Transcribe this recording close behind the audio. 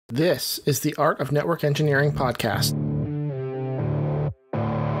This is the Art of Network Engineering podcast.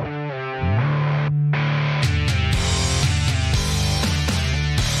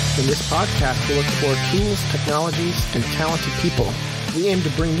 In this podcast, we'll explore tools, technologies, and talented people. We aim to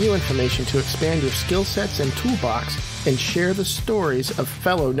bring you information to expand your skill sets and toolbox and share the stories of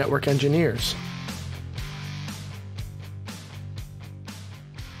fellow network engineers.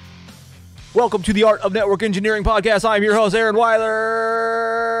 Welcome to the Art of Network Engineering podcast. I'm your host, Aaron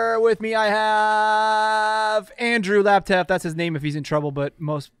Weiler. With me, I have Andrew Laptef. That's his name if he's in trouble, but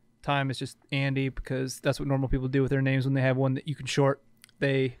most time it's just Andy because that's what normal people do with their names when they have one that you can short.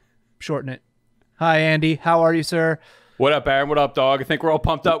 They shorten it. Hi, Andy. How are you, sir? What up, Aaron? What up, dog? I think we're all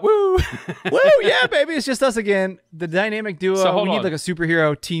pumped up. Woo! Woo! Yeah, baby. It's just us again. The dynamic duo. So, we need like a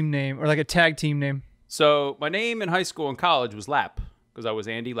superhero team name or like a tag team name. So my name in high school and college was Lap because I was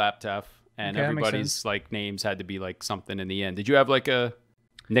Andy Laptef. And okay, everybody's like names had to be like something in the end. Did you have like a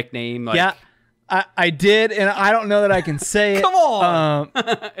nickname? Like... Yeah, I did, and I don't know that I can say it. Come on!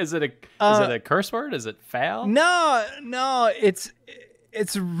 Is it a curse word? Is it foul? No, it's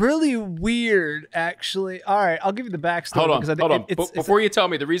really weird, actually. All right, I'll give you the backstory. Hold on. Before you tell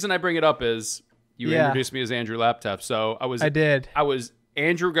me, the reason I bring it up is you introduced me as Andrew Laptef. So I was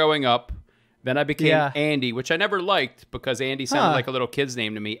Andrew going up. Then I became Andy, which I never liked because Andy sounded like a little kid's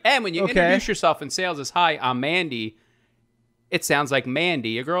name to me. And when you introduce yourself in sales as, hi, I'm Mandy, it sounds like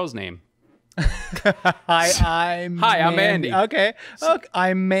Mandy, a girl's name. Hi, I'm Mandy. Okay,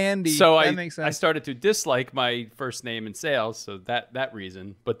 I'm Mandy. So that makes sense. I started to dislike my first name in sales, so that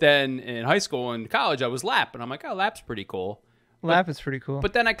reason. But then in high school and college, I was Lap, and I'm like, oh, Lap's pretty cool. Lap is pretty cool.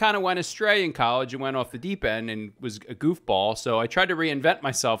 But then I kind of went astray in college and went off the deep end and was a goofball. So I tried to reinvent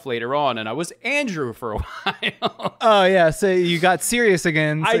myself later on, and I was Andrew for a while. Oh, yeah. So you got serious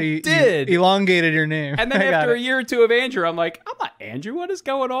again. So I did. You elongated your name. And then after a year or two of Andrew, I'm like, I'm not Andrew. What is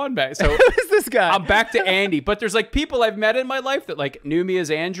going on back? So who is this guy? I'm back to Andy. But there's like people I've met in my life that like knew me as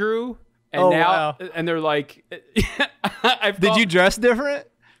Andrew. And and they're like, Did you dress different?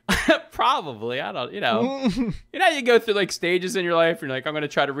 Probably. I don't, you know, you go through like stages in your life and you're like, I'm going to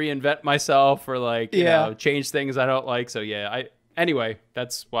try to reinvent myself or like, you know, change things I don't like. So yeah, anyway,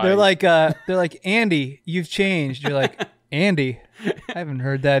 that's why they're like, Andy, you've changed. You're like, Andy, I haven't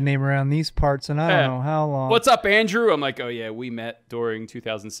heard that name around these parts and I don't know how long. What's up, Andrew? I'm like, oh yeah, we met during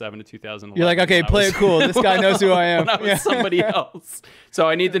 2007 to 2011. You're like, okay, play it cool. This guy knows who I am. When I was somebody else. So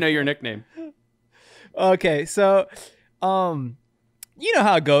I need to know your nickname. Okay. So, you know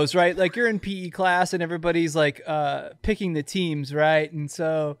how it goes, right? Like you're in PE class and everybody's like picking the teams, right? And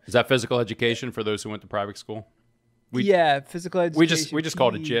so is that physical education for those who went to private school? Physical education. We just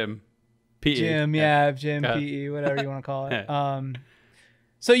called it gym. PE. Gym, gym, PE, whatever you want to call it.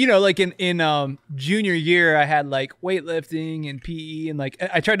 So you know, like in junior year, I had like weightlifting and PE, and like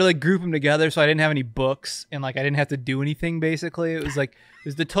I tried to like group them together so I didn't have any books and like I didn't have to do anything. Basically, it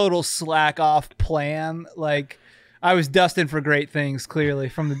was the total slack off plan, like. I was destined for great things, clearly,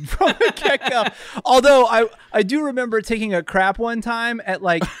 from the get-go. Although I do remember taking a crap one time at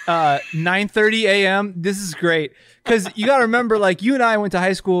like 9:30 a.m. This is great because you got to remember, like you and I went to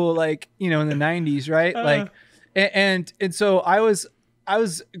high school, like in the 90s, right? Like, and so I was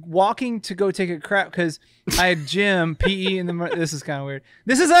walking to go take a crap because I had gym, PE, and this is kind of weird.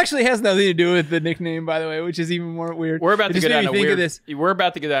 This actually has nothing to do with the nickname, by the way, which is even more weird. We're about to get down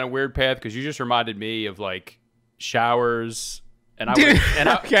a weird path because you just reminded me of like. Showers and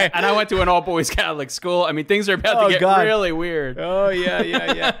I went to an all boys Catholic school. I mean, things are about to get really weird. Oh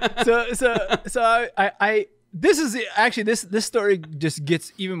yeah. So I this is actually this story just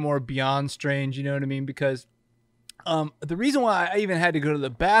gets even more beyond strange. You know what I mean? Because the reason why I even had to go to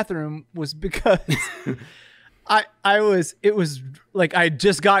the bathroom was because it was like I had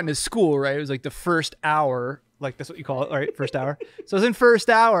just gotten to school, right? It was like the first hour, like that's what you call it, right? First hour. So I was in first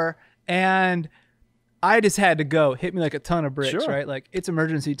hour and. I just had to go. Hit me like a ton of bricks, right? Like it's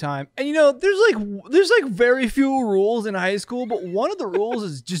emergency time. And there's like very few rules in high school, but one of the rules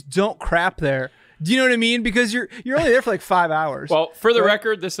is just don't crap there. Do you know what I mean? Because you're only there for like 5 hours. Well, for the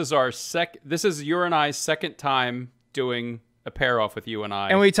record, this is your and I's second time doing a pair off with you and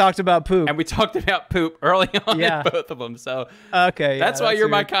I. And we talked about poop. And we talked about poop early on in both of them. So okay, that's why you're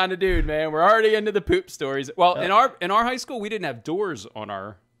my kind of dude, man. We're already into the poop stories. Well, in our high school, we didn't have doors on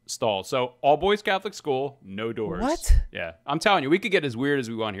our stall. So all boys Catholic school, no doors. What? Yeah. I'm telling you, we could get as weird as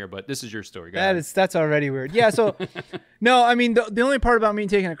we want here, but this is your story. Go ahead. That's already weird. Yeah. So no, I mean, the only part about me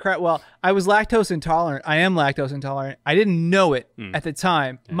taking a crap, well, I was lactose intolerant. I am lactose intolerant. I didn't know it at the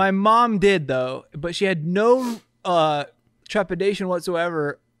time. Yeah. My mom did though, but she had no trepidation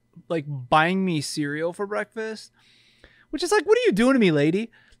whatsoever, like buying me cereal for breakfast, which is like, what are you doing to me,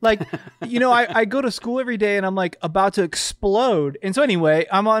 lady? Like, I go to school every day and I'm like about to explode. And so anyway,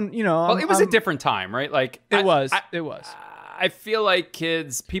 I'm on, Well, it was a different time, right? Like it was. I feel like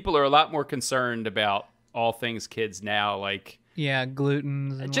people are a lot more concerned about all things kids now. Like, yeah,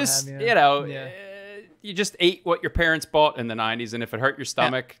 glutens. And just, what have you. You just ate what your parents bought in the 90s, and if it hurt your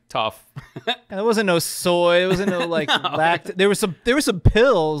stomach, tough. And there wasn't no soy. There wasn't no like there were some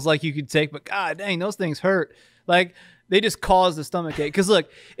pills like you could take, but god dang, those things hurt. Like they just cause the stomach ache. Because look,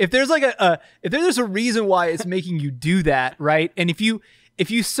 if there's like if there's a reason why it's making you do that, right? And if you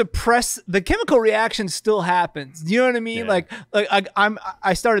suppress the chemical reaction, still happens. You know what I mean? Yeah. Like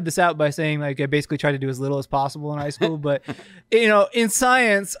I started this out by saying like I basically tried to do as little as possible in high school, but in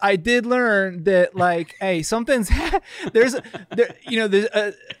science I did learn that like, hey, something's there's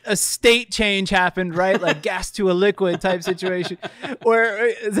a state change happened, right? Like gas to a liquid type situation,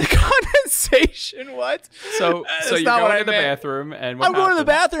 where the condensation. What? So you're going to the bathroom, and I'm going to the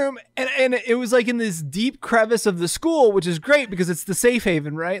bathroom, and it was like in this deep crevice of the school, which is great because it's the safe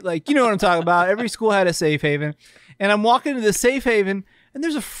haven, right? Like, you know what I'm talking about. Every school had a safe haven, and I'm walking to the safe haven, and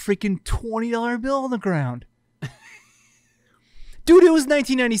there's a freaking $20 bill on the ground. Dude, it was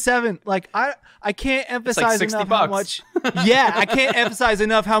 1997. Like I can't emphasize enough how much. Yeah, I can't emphasize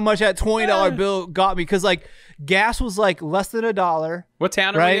enough how much that $20 bill got me, because like gas was like less than $1. What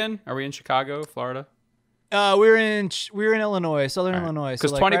town are we in? Are we in Chicago, Florida? We're in Illinois, Southern Illinois.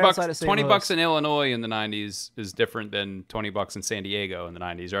 Because so like $20 in Illinois in the 90s is different than $20 in San Diego in the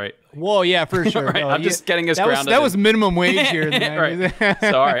 90s, right? Whoa, yeah, for sure. Right? I'm just getting us grounded. That was minimum wage here in the 90s. Right.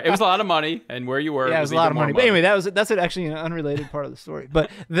 So, all right. It was a lot of money, and where you were, yeah, it was a lot of money. But anyway, that's actually an unrelated part of the story.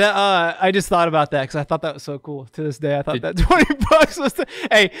 But I just thought about that because I thought that was so cool. To this day, I thought that $20 was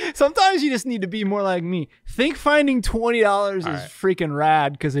hey, sometimes you just need to be more like me. Think finding $20 is freaking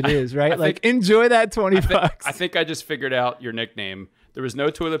rad, because it is, right? Like, enjoy that $20. I think I just figured out your nickname. There was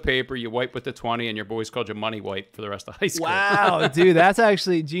no toilet paper. You wipe with the 20, and your boys called you Money Wipe for the rest of high school. Wow, dude, that's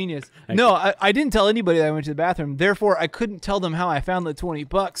actually genius. No, I didn't tell anybody that I went to the bathroom. Therefore, I couldn't tell them how I found the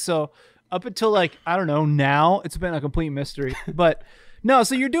 $20. So up until like, I don't know, now it's been a complete mystery. But no,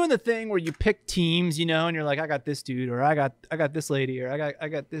 so you're doing the thing where you pick teams, and you're like, I got this dude, or I got this lady, or I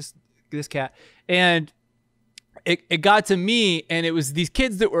got this cat, and it got to me, and it was these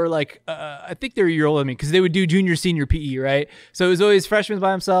kids that were like, I think they were a year older than me, because they would do junior, senior PE, right? So it was always freshmen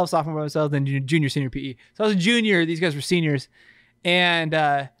by themselves, sophomore by themselves, then junior, senior PE. So I was a junior, these guys were seniors, and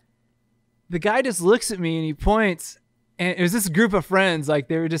the guy just looks at me and he points, and it was this group of friends, like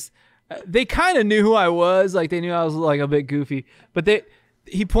they were just, they kind of knew who I was, like they knew I was like a bit goofy, but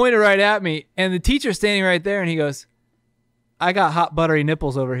he pointed right at me, and the teacher's standing right there, and he goes, I got hot buttery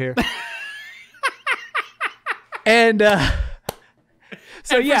nipples over here. And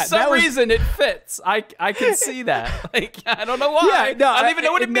so and yeah, for some reason it fits. I can see that. Like, I don't know why. Yeah, no, I don't even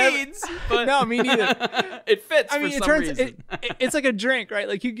know what it means. But no, me neither. It fits. I mean, for some reason. It's like a drink, right?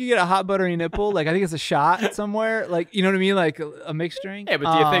 Like you could get a hot buttery nipple. Like I think it's a shot somewhere. Like, you know what I mean? Like a mixed drink. Yeah,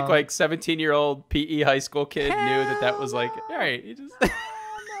 but do you think like 17-year-old PE high school kid knew that was like, all right, you just.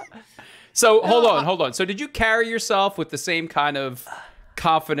 So hold on. So did you carry yourself with the same kind of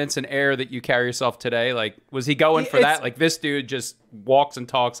confidence and air that you carry yourself today? Like, was he going for that? Like, this dude just walks and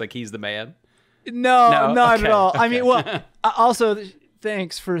talks like he's the man? No, not at all. Okay. I mean, well, also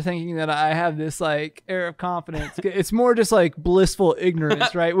thanks for thinking that I have this like air of confidence. It's more just like blissful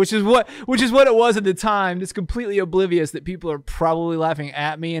ignorance, right? Which is what it was at the time. Just completely oblivious that people are probably laughing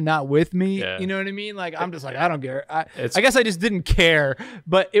at me and not with me. Yeah. You know what I mean? Like, I'm just like, I don't care. I guess I just didn't care.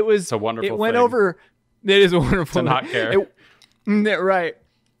 But it was. It's a wonderful. It went over. It is a wonderful. To not care. Right.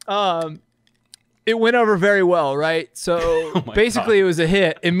 It went over very well, right? So basically it was a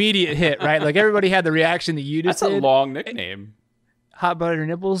hit, immediate hit, right? Like everybody had the reaction that you just did. That's a long nickname. Hot butter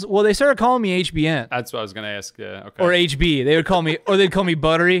nipples. Well, they started calling me HBN. That's what I was going to ask. Yeah. Okay. Or HB. They would call me, or they'd call me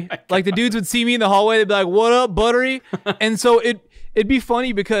Buttery. Like the dudes would see me in the hallway. They'd be like, what up, Buttery? And so it'd be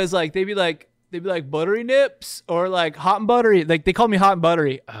funny because like, they'd be like Buttery Nips or like Hot and Buttery. Like they called me Hot and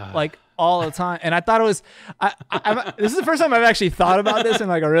Buttery. Like all the time, and I thought it was. This is the first time I've actually thought about this in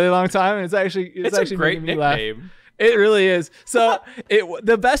like a really long time, and it's actually a great making me laugh. Nickname. It really is. So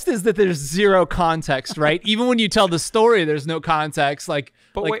the best is that there's zero context, right? Even when you tell the story, there's no context,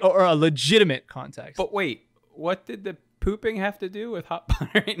 or a legitimate context. But wait, what did the pooping have to do with hot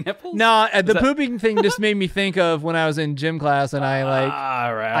buttery nipples? No, the pooping thing just made me think of when I was in gym class, and I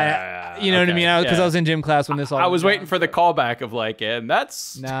like, you know what I mean? Because I was in gym class when this all. I was waiting for the callback of like, and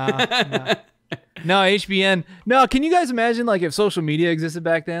that's nah. No, HBN. No, can you guys imagine like if social media existed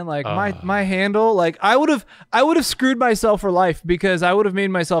back then? Like my handle, like I would have screwed myself for life because I would have made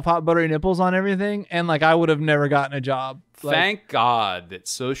myself hot buttery nipples on everything, and like I would have never gotten a job. Thank God that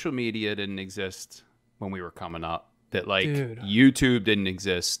social media didn't exist when we were coming up. That like YouTube didn't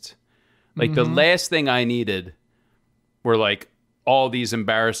exist. Like the last thing I needed were like all these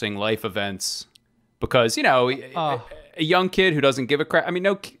embarrassing life events because, you know, a young kid who doesn't give a crap. I mean,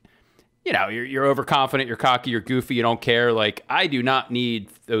 you know, you're overconfident, you're cocky, you're goofy, you don't care. Like, I do not need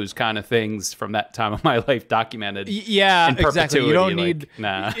those kind of things from that time of my life documented. Yeah, in exactly. You don't need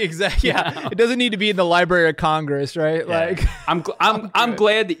nah. Exactly. Yeah, it doesn't need to be in the Library of Congress, right? Yeah. Like, I'm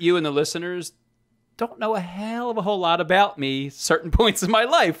glad that you and the listeners don't know a hell of a whole lot about me. Certain points in my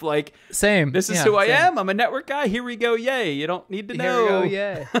life, like same. This is who I am. I'm a network guy. Here we go. Yay! You don't need to know. Here we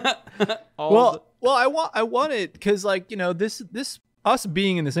go. Yay. Well, I want it because, like, you know, this. Us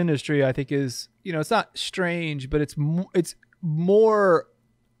being in this industry, I think is, you know, it's not strange, but it's more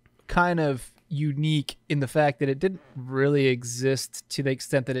kind of unique in the fact that it didn't really exist to the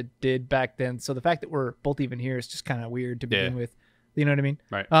extent that it did back then. So the fact that we're both even here is just kind of weird to begin with. You know what I mean?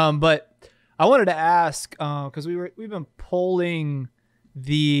 Right. But I wanted to ask because we've been polling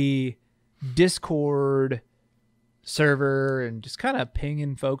the Discord server and just kind of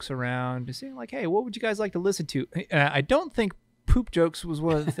pinging folks around, just saying like, hey, what would you guys like to listen to? I don't think poop jokes was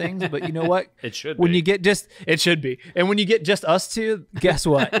one of the things, but you know what? It should when be. You get it should be. And when you get just us two, guess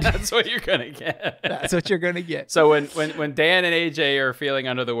what? That's what you're gonna get. That's what you're gonna get. So when Dan and AJ are feeling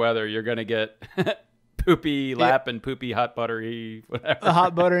under the weather, you're gonna get poopy lap and poopy hot buttery whatever.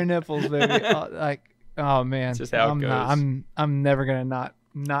 Hot buttery nipples, baby. Oh man. It's just how it goes. I'm never gonna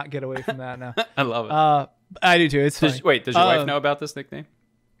not get away from that now. I love it. I do too. It's funny. Does your wife know about this nickname?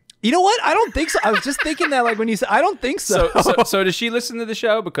 You know what? I don't think so. I was just thinking that, like, when you said, I don't think so. So does she listen to the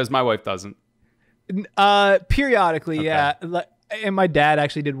show? Because my wife doesn't. Periodically, okay. Yeah. And my dad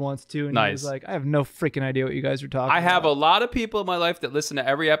actually did once too, and he was like, "I have no freaking idea what you guys are talking about." I have a lot of people in my life that listen to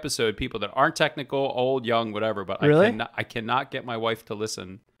every episode. People that aren't technical, old, young, whatever. But really? I cannot get my wife to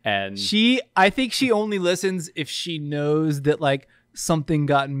listen. And I think she only listens if she knows that like something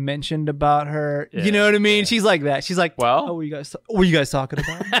got mentioned about her. Yeah, you know what I mean? Yeah. She's like that. She's like, well, what were you guys talking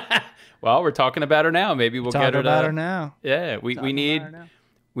about? Well, we're talking about her now. Maybe we'll get her about her now. Yeah, we need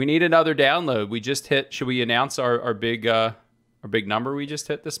another download. We just hit. Should we announce our big number we just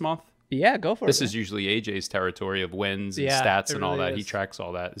hit this month? Yeah, go for it. This is usually AJ's territory of wins and stats and all that. He tracks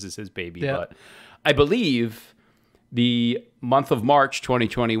all that. This is his baby. Yeah. But I believe the month of March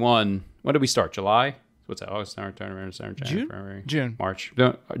 2021. When did we start? July? What's that? August, September, January, June, March,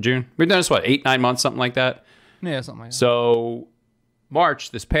 June. We've done this 8-9 months, something like that. Yeah, something like that. So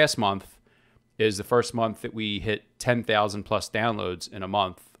March, this past month, is the first month that we hit 10,000 plus downloads in a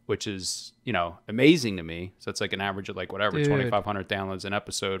month, which is, you know, amazing to me. So it's like an average of like whatever, 2,500 downloads an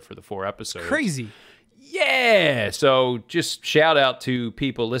episode for the 4 episodes. Crazy. Yeah. So just shout out to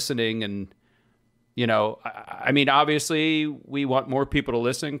people listening. And, you know, I mean, obviously we want more people to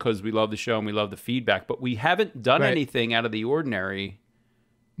listen because we love the show and we love the feedback, but we haven't done anything out of the ordinary.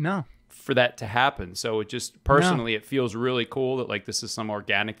 No. For that to happen. So it just personally, it feels really cool that like this is some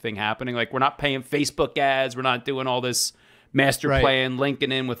organic thing happening. Like we're not paying Facebook ads. We're not doing all this master plan,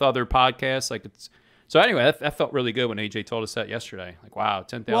 linking in with other podcasts. Like it's, so anyway, that felt really good when AJ told us that yesterday. Like, wow,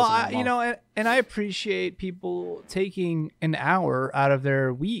 10,000. Well, you know, and I appreciate people taking an hour out of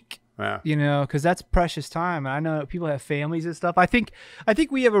their week. Yeah. You know, because that's precious time. And I know people have families and stuff. I think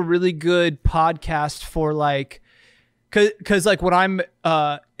we have a really good podcast for like, cause like when I'm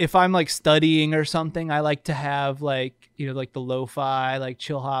if I'm like studying or something, I like to have like, you know, like the lo-fi like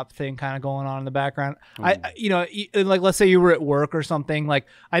chill hop thing kind of going on in the background. You know, like let's say you were at work or something, like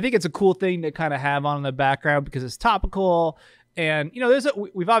I think it's a cool thing to kind of have on in the background because it's topical. And you know,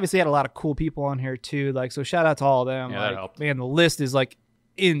 we've obviously had a lot of cool people on here too. Like, so shout out to all of them. Yeah, like, that helped. Man, the list is like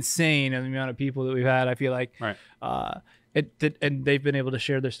insane in the amount of people that we've had. I feel like and they've been able to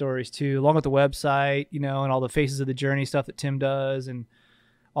share their stories too, along with the website, you know, and all the Faces of the Journey stuff that Tim does, and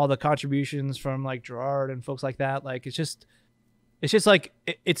all the contributions from like Gerard and folks like that. Like it's just like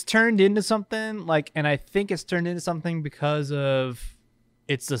it's turned into something. Like, and I think it's turned into something because of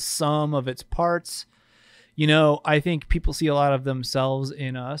it's the sum of its parts. You know, I think people see a lot of themselves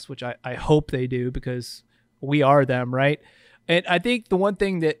in us, which I hope they do because we are them, right? And I think the one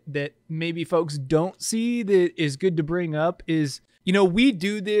thing that maybe folks don't see that is good to bring up is, you know, we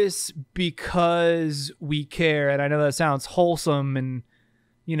do this because we care. And I know that sounds wholesome and,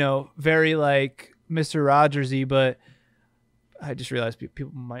 you know, very like Mr. Rogers-y, but I just realized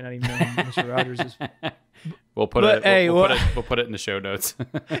people might not even know who Mr. Rogers is. We'll put it in the show notes.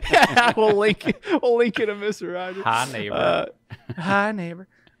 Yeah, we'll link it to Mr. Rogers. Hi, neighbor. Hi, neighbor.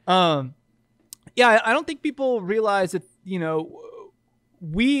 Yeah, I don't think people realize that,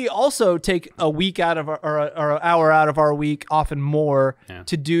 we also take a week out of or an hour out of our week, often more,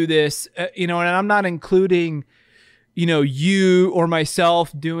 to do this. And I'm not including, you or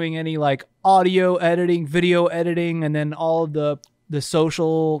myself doing any like audio editing, video editing, and then all of the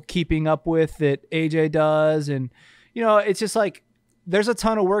social keeping up with that AJ does. And, it's just like, there's a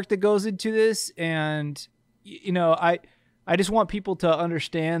ton of work that goes into this. And, I just want people to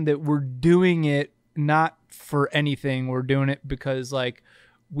understand that we're doing it not for anything. We're doing it because like,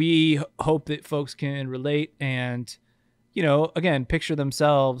 we hope that folks can relate and, again, picture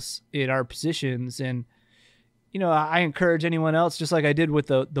themselves in our positions. And, I encourage anyone else, just like I did with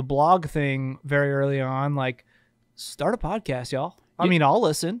the blog thing very early on, like, start a podcast, y'all. I mean, I'll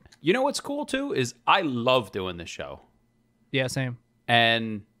listen. You know what's cool too is I love doing this show. Yeah, same.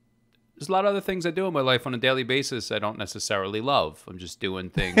 And there's a lot of other things I do in my life on a daily basis I don't necessarily love. I'm just doing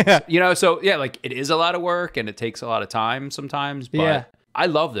things, so yeah, like it is a lot of work and it takes a lot of time sometimes, but I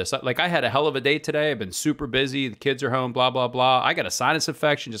love this. Like I had a hell of a day today. I've been super busy. The kids are home, blah, blah, blah. I got a sinus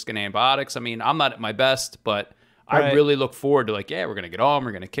infection, just getting antibiotics. I mean, I'm not at my best, but I really look forward to like, yeah, we're going to get on,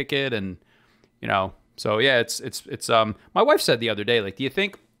 we're going to kick it. And, so yeah, it's my wife said the other day, like, do you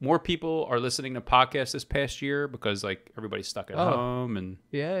think more people are listening to podcasts this past year because like everybody's stuck at home and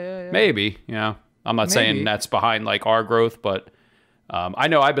maybe, I'm not saying that's behind like our growth, but I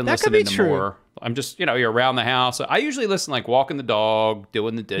know I've been listening to more. I'm just, you're around the house. I usually listen like walking the dog,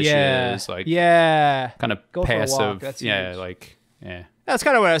 doing the dishes, kind of go passive. That's huge. That's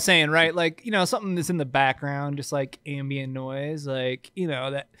kind of what I was saying, right? Like, something that's in the background, just like ambient noise, like,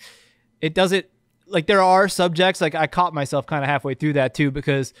 that it doesn't, like there are subjects, like I caught myself kind of halfway through that too,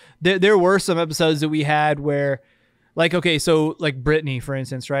 because there were some episodes that we had where like, okay, so like Brittany, for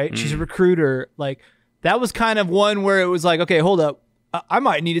instance, right? She's a recruiter. Like that was kind of one where it was like, okay, hold up. I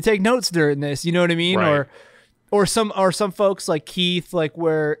might need to take notes during this. You know what I mean? Right. Or some folks like Keith, like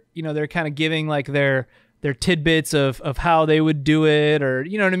where, they're kind of giving like their tidbits of how they would do it, or,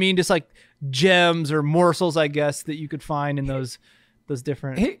 you know what I mean? Just like gems or morsels, I guess, that you could find in those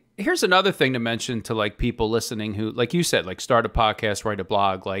different. Here's another thing to mention to like people listening who, like you said, like start a podcast, write a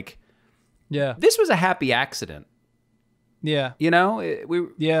blog, like, this was a happy accident. Yeah.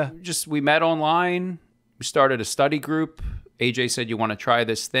 We met online. We started a study group. AJ said, you want to try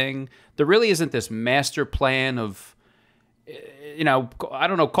this thing. There really isn't this master plan of, I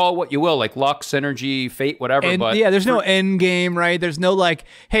don't know, call it what you will, like luck, synergy, fate, whatever. But there's no end game, right? There's no like,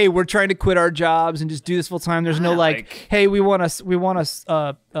 hey, we're trying to quit our jobs and just do this full time. There's no like, hey, we want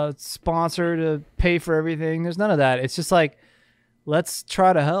a sponsor to pay for everything. There's none of that. It's just like, let's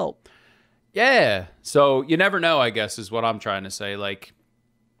try to help. Yeah. So you never know, I guess, is what I'm trying to say. Like,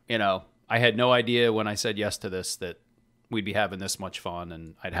 I had no idea when I said yes to this that we'd be having this much fun,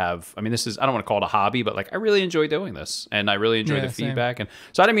 and I don't want to call it a hobby, but like I really enjoy doing this, and I really enjoy the feedback. And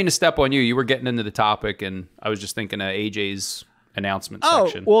so I didn't mean to step on you. You were getting into the topic, and I was just thinking of AJ's announcement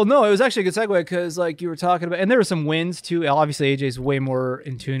section. Well, no, it was actually a good segue because like you were talking about, and there were some wins too. Obviously, AJ's way more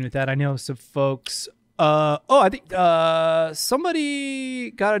in tune with that. I know some folks. I think somebody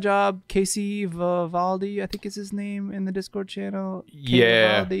got a job. Casey Vivaldi, I think is his name in the Discord channel.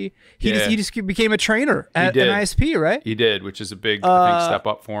 Vivaldi. He just became a trainer at an ISP, right? He did, which is a big step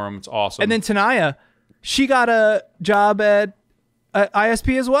up for him. It's awesome. And then Tanaya, she got a job at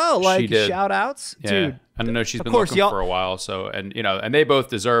ISP as well. Like shout outs, dude. I know she's been looking for a while. So and they both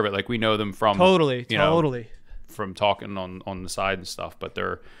deserve it. Like we know them from totally from talking on the side and stuff, but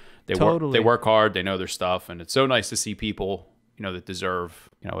they work hard. They know their stuff, and it's so nice to see people, that deserve,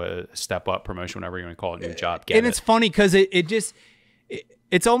 a step up, promotion, whatever you want to call it, new job. It's funny because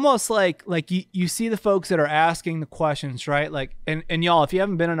it's almost like you see the folks that are asking the questions, right? Like, and y'all, if you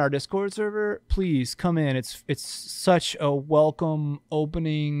haven't been in our Discord server, please come in. It's such a welcome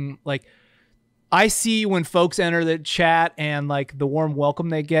opening. Like, I see when folks enter the chat and like the warm welcome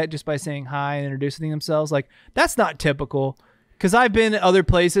they get just by saying hi and introducing themselves. Like, that's not typical. Because I've been at other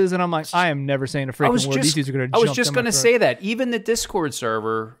places and I'm like, I am never saying a freaking word. These dudes are going to jump. I was just going to say that. Even the Discord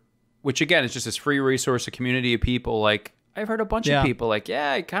server, which again is just this free resource, a community of people. Like I've heard a bunch of people like,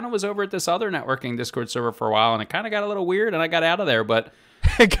 yeah, I kind of was over at this other networking Discord server for a while and it kind of got a little weird and I got out of there. But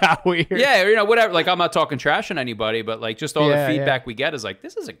it got weird. Yeah, whatever. Like I'm not talking trash on anybody, but like just all the feedback we get is like,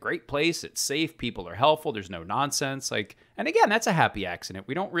 this is a great place. It's safe. People are helpful. There's no nonsense. Like, and again, that's a happy accident.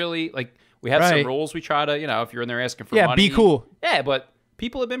 We don't really like. We have some rules we try to, if you're in there asking for money. Be cool. Yeah, but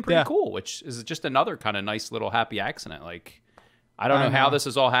people have been pretty cool, which is just another kind of nice little happy accident. Like, I don't know how this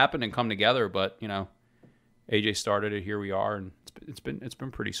has all happened and come together, but, AJ started it. Here we are, and it's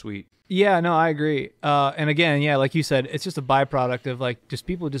been pretty sweet. Yeah, no, I agree. And again, yeah, like you said, it's just a byproduct of like just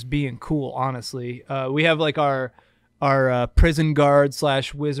people just being cool. Honestly, we have like our prison guard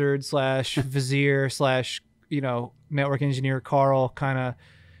 / wizard / vizier / network engineer Carl kind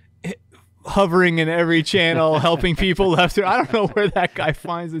of hovering in every channel, helping people left through. I don't know where that guy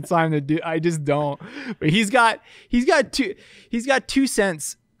finds the time to do. I just don't. But he's got 2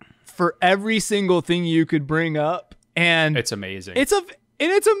 cents for every single thing you could bring up, and it's amazing. And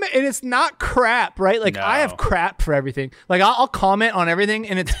it's not crap, right? Like, no. I have crap for everything. Like, I'll comment on everything,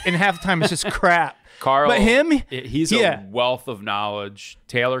 and half the time it's just crap. Carl, but he's a wealth of knowledge.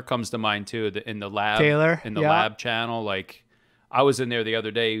 Taylor comes to mind too. In the lab, lab channel. Like, I was in there the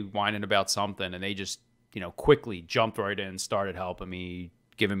other day whining about something, and they just quickly jumped right in, started helping me,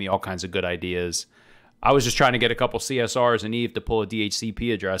 giving me all kinds of good ideas. I was just trying to get a couple CSRs and Eve to pull a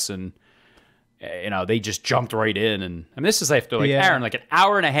DHCP address, and they just jumped right in. And this is after Aaron, like an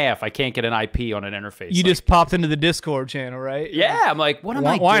hour and a half. I can't get an IP on an interface. You just popped into the Discord channel, right? Yeah, I'm like, what am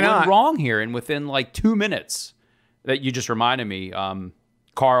I doing wrong here? And within like 2 minutes, that you just reminded me,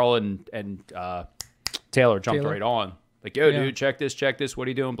 Carl and Taylor jumped right on. Like, yo, dude, check this. What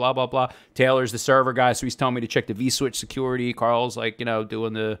are you doing? Blah blah blah. Taylor's the server guy, so he's telling me to check the vSwitch security. Carl's like,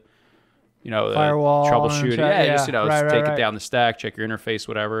 doing the firewall troubleshooting. Take it down the stack, check your interface,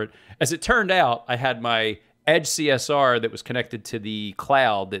 whatever. As it turned out, I had my Edge CSR that was connected to the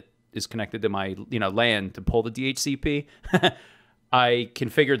cloud that is connected to my LAN to pull the DHCP. I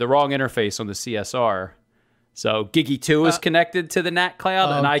configured the wrong interface on the CSR. So Gigi 2 is connected to the NAT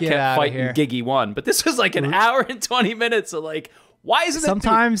cloud, and I kept fighting Gigi 1. But this was like an hour and 20 minutes. So like, why isn't it?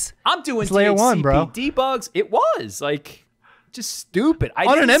 Sometimes I'm doing layer 1, bro. Debugs. It was like, just stupid.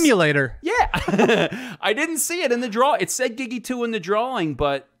 On an emulator. Yeah. I didn't see it in the draw. It said Gigi 2 in the drawing,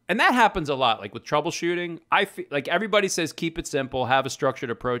 and that happens a lot. Like with troubleshooting, I feel like everybody says keep it simple, have a structured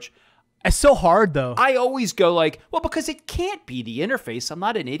approach. It's so hard though. I always go like, well, because it can't be the interface. I'm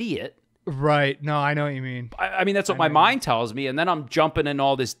not an idiot. Right. No, I know what you mean. I mean, that's what my mind tells me. And then I'm jumping in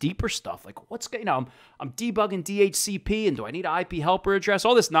all this deeper stuff. Like I'm debugging DHCP, and do I need an IP helper address?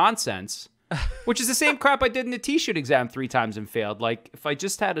 All this nonsense. Which is the same crap I did in the T-shoot exam 3 times and failed. Like, if I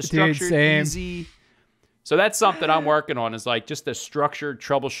just had a structured, easy... So that's something I'm working on, is like just a structured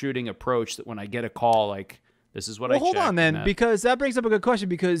troubleshooting approach that when I get a call, like, this is what I check. Hold on then, because that brings up a good question,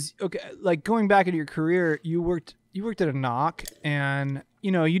 because, okay, like going back into your career, you worked at a NOC, and,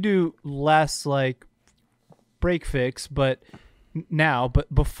 you do less like break fix, but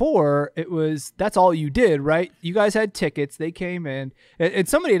before that's all you did, right? You guys had tickets, they came in, and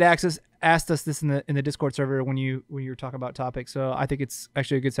somebody had asked us this in the Discord server when you were talking about topics. So I think it's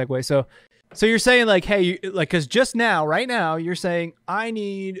actually a good segue. So you're saying like, hey, because just now, right now, you're saying I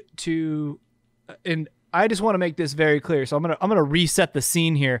need to, and I just want to make this very clear. So I'm gonna reset the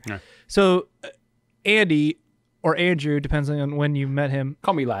scene here. Yeah. So Andy or Andrew, depends on when you met him.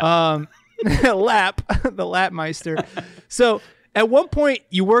 Call me Lap. Lap, the Lapmeister. So at one point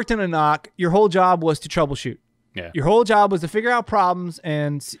you worked in a NOC. Your whole job was to troubleshoot. Yeah. Your whole job was to figure out problems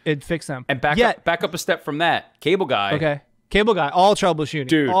and fix them. And back up a step from that. Cable guy. Okay. Cable guy, all troubleshooting.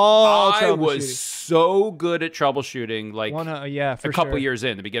 Dude, I was so good at troubleshooting. Like, a couple years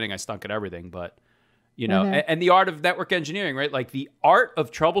in the beginning, I stunk at everything. But, and the art of network engineering, right? Like the art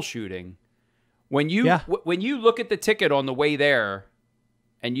of troubleshooting. When you look at the ticket on the way there,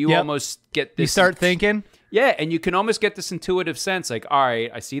 and you almost get this, you start thinking. Yeah, and you can almost get this intuitive sense, like, all right,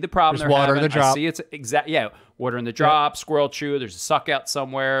 I see the problem they're having. In the drop. I see it's water in the drop, squirrel chew, there's a suck out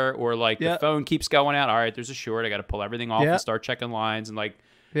somewhere, or like the phone keeps going out. All right, there's a short. I got to pull everything off and start checking lines, and like,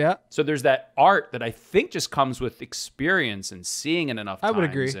 So there's that art that I think just comes with experience and seeing it enough times. I would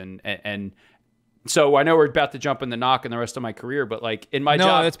agree. And so I know we're about to jump in the NOC in the rest of my career, but like in my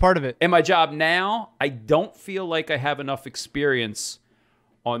job, that's part of it. In my job now, I don't feel like I have enough experience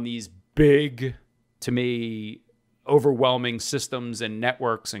on these big, to me, overwhelming systems and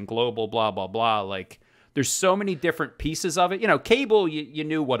networks and global blah, blah, blah. Like, there's so many different pieces of it. Cable, you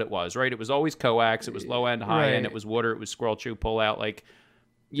knew what it was, right? It was always coax. It was low end, high end. It was water. It was squirrel chew, pull out. Like,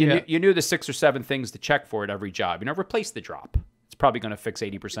 you knew the 6 or 7 things to check for at every job. Replace the drop. It's probably going to fix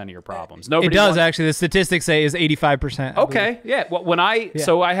 80% of your problems. It does, actually. The statistics say is 85%. Okay, yeah. Well,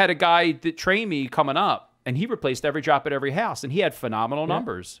 so I had a guy that trained me coming up, and he replaced every drop at every house, and he had phenomenal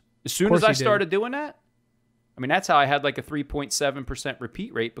numbers. As soon as I started doing that, I mean, that's how I had like a 3.7%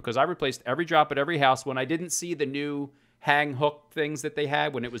 repeat rate, because I replaced every drop at every house when I didn't see the new hang hook things that they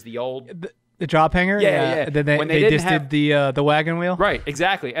had when it was the old The drop hanger? Yeah. Then they just did the wagon wheel? Right,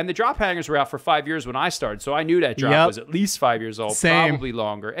 exactly. And the drop hangers were out for 5 years when I started, so I knew that drop was at least 5 years old, probably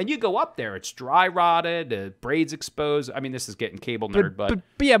longer. And you go up there, it's dry rotted, the braids exposed. I mean, this is getting cable nerd,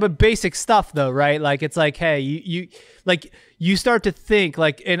 but basic stuff though, right? Like it's like, hey, you start to think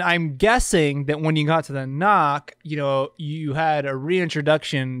like, and I'm guessing that when you got to the NOC, you had a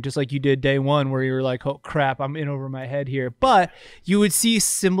reintroduction just like you did day one, where you were like, oh crap, I'm in over my head here. But you would see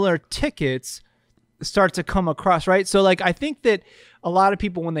similar tickets start to come across, right? So like, I think that a lot of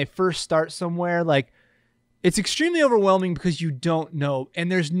people, when they first start somewhere, like it's extremely overwhelming because you don't know,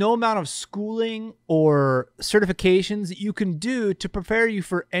 and there's no amount of schooling or certifications that you can do to prepare you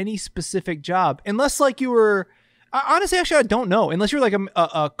for any specific job, unless like you were, honestly, actually, I don't know, unless you're like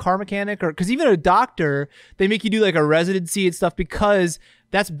a car mechanic, or because even a doctor, they make you do like a residency and stuff, because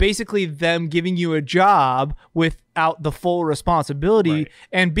that's basically them giving you a job without the full responsibility. Right.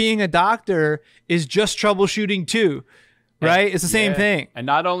 And being a doctor is just troubleshooting too, right? It's the same thing. And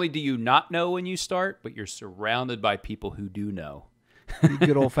not only do you not know when you start, but you're surrounded by people who do know.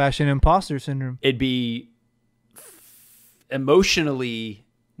 Good old-fashioned imposter syndrome. It'd be emotionally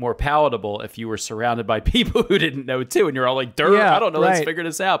more palatable if you were surrounded by people who didn't know too, and you're all like, "Dirt, I don't know, let's figure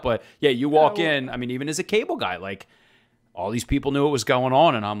this out." But yeah, you walk in. I mean, even as a cable guy, like all these people knew what was going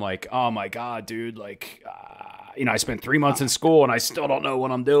on, and I'm like, "Oh my god, dude!" Like, I spent 3 months in school, and I still don't know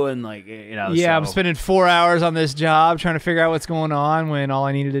what I'm doing. Like, Yeah, so I'm spending 4 hours on this job trying to figure out what's going on, when all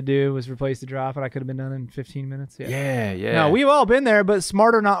I needed to do was replace the drop, and I could have been done in 15 minutes. Yeah. No, we've all been there, but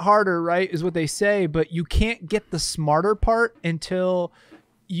smarter, not harder, right? Is what they say. But you can't get the smarter part until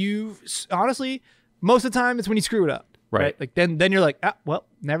honestly, most of the time it's when you screw it up, right? Like then you're like, well,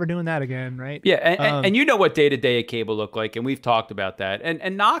 never doing that again, right? Yeah, and you know what day-to-day at cable looked like, and we've talked about that. And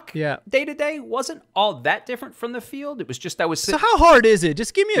NOC, day-to-day wasn't all that different from the field. It was just So how hard is it?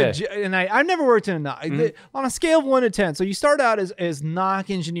 Just give me and I've never worked in a NOC. Mm-hmm. On a scale of 1 to 10, so you start out as NOC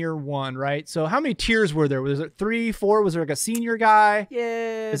engineer 1, right? So how many tiers were there? Was it 3, 4? Was there like a senior guy?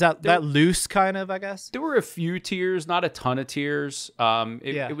 Yeah. Is that loose kind of, I guess? There were a few tiers, not a ton of tiers.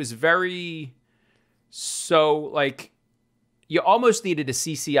 It was very, so like, you almost needed a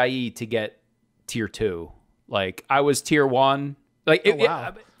CCIE to get tier 2. Like I was tier 1. Like they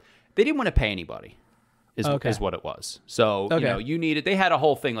didn't want to pay anybody is what it was. So, they had a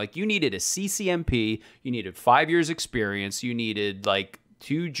whole thing. Like you needed a CCMP, you needed 5 years experience, you needed like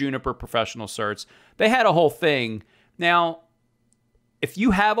 2 Juniper professional certs. They had a whole thing. Now, if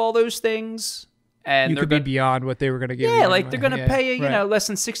you have all those things, and you could be beyond what they were going to give you. Yeah, like they're going to pay you, less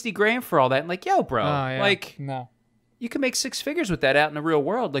than $60,000 for all that. And like, yo, bro, like no. You can make 6 figures with that out in the real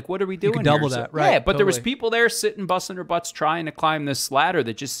world. Like, what are we doing? You can double that, right? Yeah, but there was people there sitting, busting their butts, trying to climb this ladder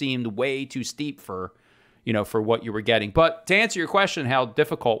that just seemed way too steep for what you were getting. But to answer your question, how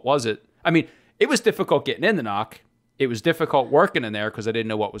difficult was it? I mean, it was difficult getting in the NOC. It was difficult working in there because I didn't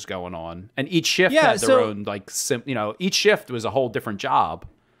know what was going on. And each shift had their own, each shift was a whole different job.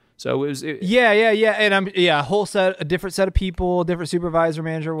 So it was and a different set of people, different supervisor,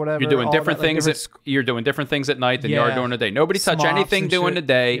 manager, whatever. You're doing different things. You're doing different things at night than you are during the day. Nobody touch anything during the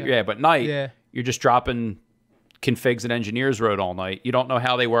day. Yeah, but night, you're just dropping configs that engineers wrote all night. You don't know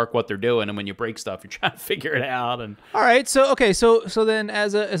how they work, what they're doing, and when you break stuff, you're trying to figure it out. And all right, so then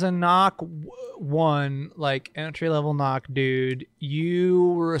as a NOC 1, like entry level NOC dude,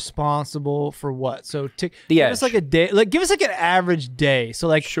 you were responsible for what? So give us like a day, give us like an average day. So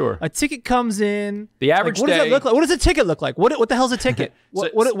like a ticket comes in. The average what day. Does that look like? What does a ticket look like? What the hell's a ticket?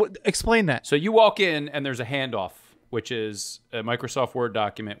 What explain that. So you walk in and there's a handoff, which is a Microsoft Word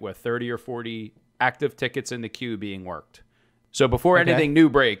document with 30 or 40 active tickets in the queue being worked. So before anything new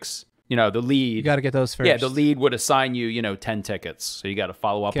breaks, the lead... You got to get those first. Yeah, the lead would assign you, 10 tickets. So you got to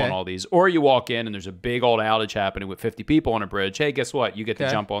follow up on all these. Or you walk in and there's a big old outage happening with 50 people on a bridge. Hey, guess what? You get to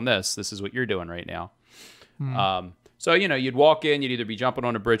jump on this. This is what you're doing right now. So, you'd walk in, you'd either be jumping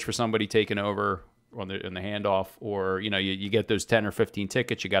on a bridge for somebody taking over on the handoff, or, you get those 10 or 15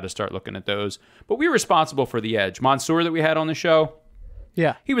 tickets. You got to start looking at those. But we were responsible for the edge. Mansoor that we had on the show...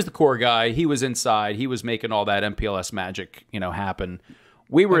 Yeah, he was the core guy. He was inside. He was making all that MPLS magic, happen.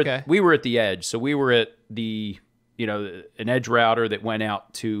 We were at the edge, so we were at the an edge router that went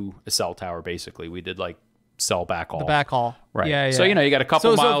out to a cell tower. Basically, we did like cell backhaul. The backhaul, right? Yeah. So you got a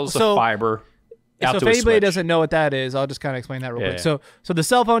couple miles of fiber. So if anybody doesn't know what that is, I'll just kind of explain that real quick. So the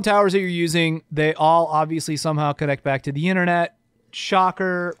cell phone towers that you're using, they all obviously somehow connect back to the internet.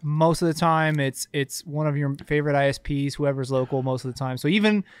 Shocker, most of the time it's one of your favorite ISPs, whoever's local most of the time. So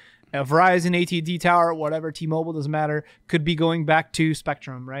even a Verizon, AT&T tower, whatever, T-Mobile, doesn't matter, could be going back to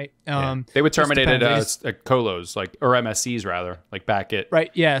Spectrum, right? They would terminate it at colos, like, or MSCs rather, like back at right.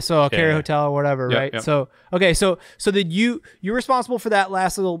 Yeah, so a carrier hotel or whatever, right? Yep. So okay, so that you're responsible for that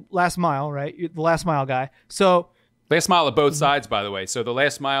last mile, right? You're the last mile guy. So last mile of both sides, by the way. So the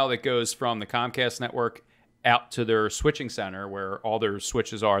last mile that goes from the Comcast network out to their switching center, where all their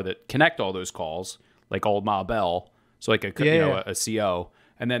switches are that connect all those calls, like Old Mile Bell, so like a CO.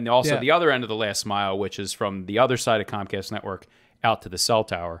 And then also the other end of the last mile, which is from the other side of Comcast network out to the cell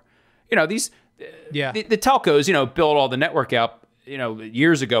tower. You know, the telcos, built all the network out,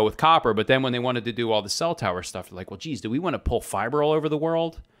 years ago with copper. But then when they wanted to do all the cell tower stuff, they're like, well, geez, do we want to pull fiber all over the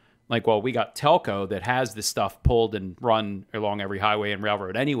world? Like, well, we got telco that has this stuff pulled and run along every highway and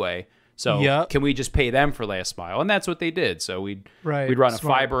railroad anyway. So can we just pay them for last mile? And that's what they did. So we'd run a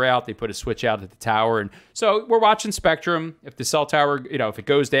fiber out. They put a switch out at the tower. And so we're watching Spectrum. If the cell tower, if it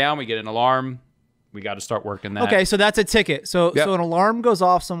goes down, we get an alarm. We got to start working that. Okay, so that's a ticket. So an alarm goes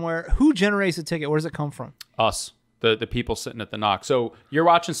off somewhere. Who generates a ticket? Where does it come from? Us, the people sitting at the NOC. So you're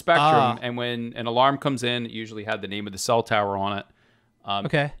watching Spectrum, and when an alarm comes in, it usually had the name of the cell tower on it.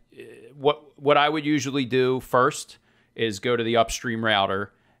 Okay. What I would usually do first is go to the upstream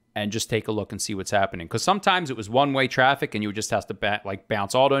router and just take a look and see what's happening. Because sometimes it was one-way traffic and you would just have to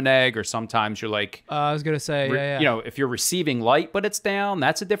bounce auto-neg, or sometimes you're like... I was going to say, if you're receiving light but it's down,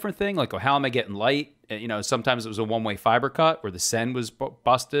 that's a different thing. Like, how am I getting light? Sometimes it was a one-way fiber cut where the send was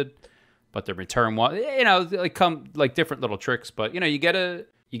busted, but the return was... different little tricks. But, you get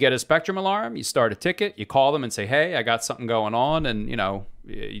a Spectrum alarm, you start a ticket, you call them and say, hey, I got something going on, and,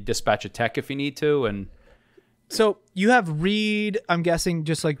 you dispatch a tech if you need to, and... So you have read, I'm guessing,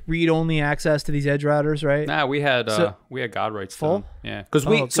 just like read-only access to these edge routers, right? Nah, we had God rights full. Yeah, because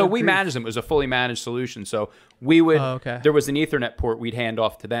we managed them. It was a fully managed solution. So we would there was an Ethernet port we'd hand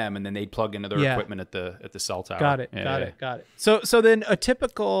off to them, and then they'd plug into their equipment at the cell tower. Got it. So then a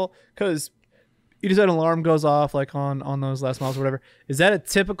typical, because you just had an alarm goes off like on those last miles or whatever. Is that a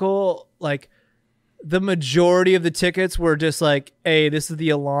typical, like, the majority of the tickets were just like, hey, this is the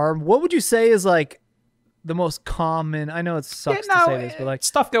alarm? What would you say is like the most common? I know it sucks to say this, but like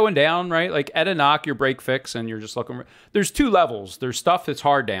stuff going down, right? Like at a NOC, your break fix, and you're just looking. There's two levels. There's stuff that's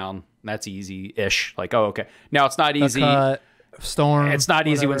hard down. And that's easy-ish. Like, oh, okay. Now it's not easy. Storm. It's not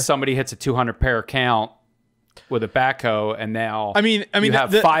easy when somebody hits a 200 pair count with a backhoe, and now I mean,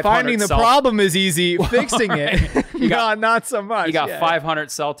 finding the problem is easy. Fixing it, not so much. You got 500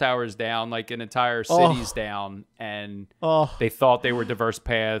 cell towers down, like an entire city's down, and they thought they were diverse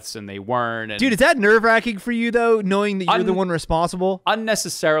paths, and they weren't. And dude, is that nerve-wracking for you though, knowing that you're the one responsible?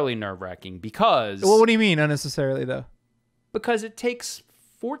 Unnecessarily nerve-wracking because. Well, what do you mean unnecessarily though? Because it takes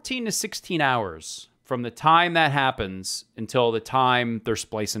 14 to 16 hours from the time that happens until the time they're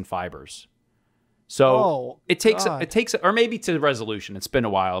splicing fibers. So it takes, or maybe to resolution. It's been a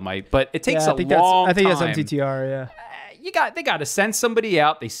while, but it takes a long time. I think that's MTTR, they got to send somebody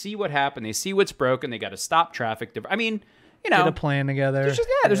out. They see what happened. They see what's broken. They got to stop traffic. I mean, get a plan together.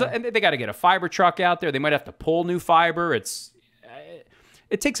 And they got to get a fiber truck out there. They might have to pull new fiber.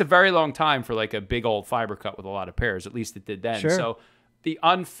 It takes a very long time for like a big old fiber cut with a lot of pairs. At least it did then. Sure. So the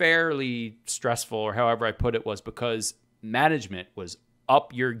unfairly stressful, or however I put it, was because management was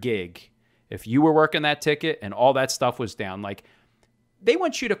up your gig. If you were working that ticket and all that stuff was down, like they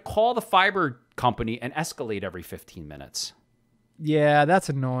want you to call the fiber company and escalate every 15 minutes. Yeah, that's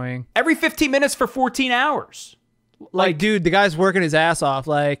annoying. Every 15 minutes for 14 hours. Like, dude, the guy's working his ass off.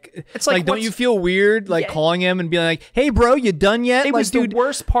 Like, it's like don't you feel weird, like calling him and being like, "Hey, bro, you done yet?" It was the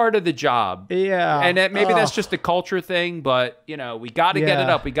worst part of the job. Yeah, and maybe that's just a culture thing, but we got to get it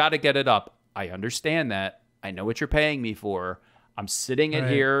up. We got to get it up. I understand that. I know what you're paying me for. I'm sitting in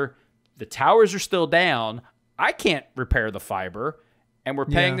here. The towers are still down. I can't repair the fiber, and we're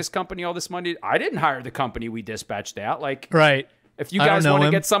paying this company all this money. I didn't hire the company we dispatched out. Like, right. If you guys want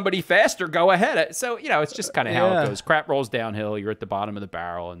to get somebody faster, go ahead. So, it's just kind of how it goes. Crap rolls downhill. You're at the bottom of the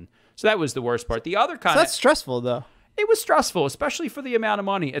barrel. And so that was the worst part. The other kind of... that's stressful, though. It was stressful, especially for the amount of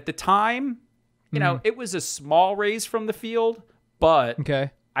money. At the time, it was a small raise from the field, but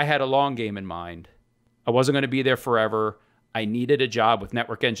I had a long game in mind. I wasn't going to be there forever. I needed a job with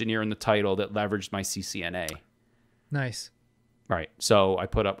network engineer in the title that leveraged my CCNA. Nice. Right. So I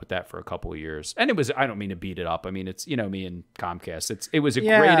put up with that for a couple of years. And it was, I don't mean to beat it up. I mean, it's, me and Comcast. It was a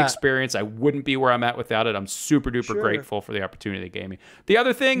great experience. I wouldn't be where I'm at without it. I'm super duper grateful for the opportunity they gave me. The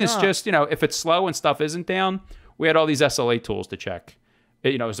other thing is just, if it's slow and stuff isn't down, we had all these SLA tools to check.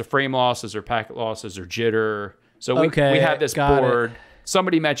 Is the frame losses or packet losses or jitter. So we had this board.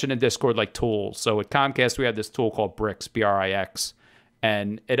 Somebody mentioned in Discord like tools. So at Comcast, we had this tool called BRIX, BRIX.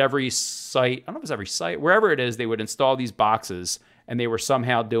 And at every site, I don't know if it's every site, wherever it is, they would install these boxes, and they were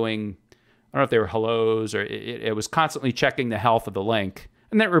somehow doing, I don't know if they were hellos, or it was constantly checking the health of the link,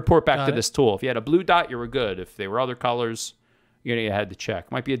 and then report back to this tool. If you had a blue dot, you were good. If they were other colors, you had to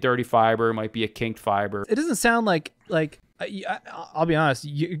check. Might be a dirty fiber, might be a kinked fiber. It doesn't sound like I'll be honest,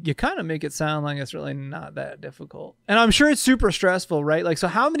 you kind of make it sound like it's really not that difficult. And I'm sure it's super stressful, right? Like, so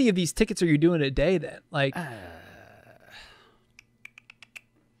how many of these tickets are you doing a day then? Like,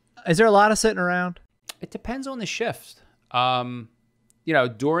 is there a lot of sitting around? It depends on the shift. During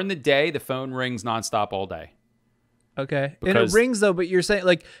the day, the phone rings nonstop all day. Okay. And it rings though, but you're saying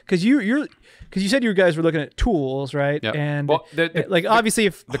like, because you said you guys were looking at tools, right? Yep. And obviously,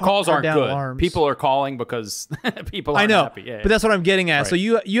 if the calls aren't good, alarms, people are calling because people aren't happy. Yeah, but that's what I'm getting at. Right. So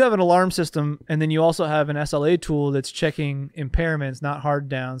you have an alarm system, and then you also have an SLA tool that's checking impairments, not hard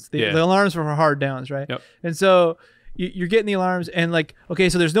downs. The alarms are for hard downs, right? Yep. And so you're getting the alarms, and like, okay,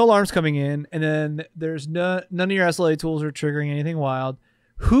 so there's no alarms coming in, and then there's none of your SLA tools are triggering anything wild.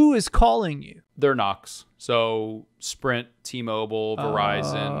 Who is calling you? They're NOCs. So Sprint, T-Mobile,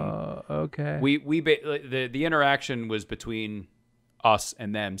 Verizon. Okay. The interaction was between us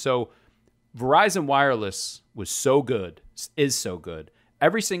and them. So Verizon Wireless was so good, is so good.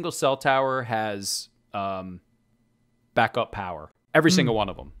 Every single cell tower has backup power. Every single one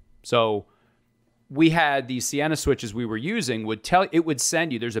of them. So we had these Sienna switches we were using it would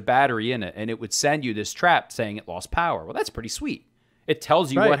send you, there's a battery in it, and it would send you this trap saying it lost power. Well, that's pretty sweet. It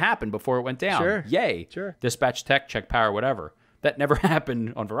tells you what happened before it went down. Sure. Yay. Sure. Dispatch tech, check power, whatever. That never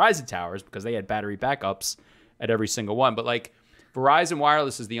happened on Verizon towers because they had battery backups at every single one. But like Verizon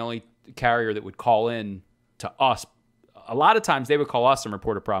Wireless is the only carrier that would call in to us. A lot of times they would call us and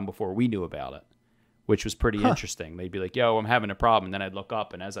report a problem before we knew about it, which was pretty interesting. They'd be like, yo, I'm having a problem. And then I'd look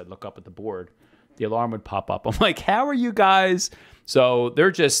up, and as I'd look up at the board, the alarm would pop up. I'm like, how are you guys? So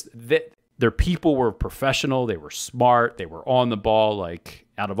they're just... Their people were professional. They were smart. They were on the ball. Like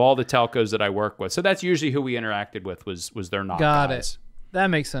out of all the telcos that I work with, so that's usually who we interacted with was their NOC Got guys. It. That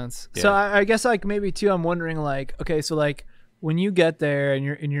makes sense. Yeah. So I guess like maybe too, I'm wondering like, okay, so like when you get there and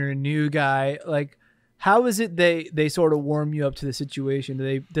you're a new guy, like how is it they sort of warm you up to the situation?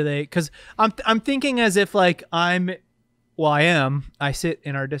 Do they? Because I'm thinking as if like I sit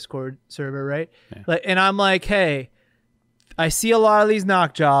in our Discord server, right? Yeah. Like, and I'm like, hey. I see a lot of these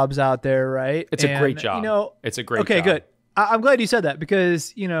NOC jobs out there, right? It's a great job. It's a great job. Okay, good. I'm glad you said that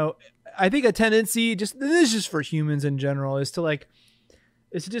because, I think a tendency, this is just for humans in general, is to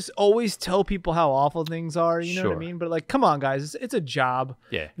just always tell people how awful things are. You know what I mean? But like, come on, guys, it's a job.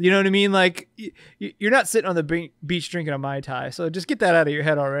 Yeah. You know what I mean? Like, you're not sitting on the beach drinking a Mai Tai. So just get that out of your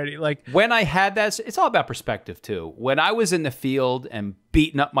head already. Like when I had that, it's all about perspective too. When I was in the field and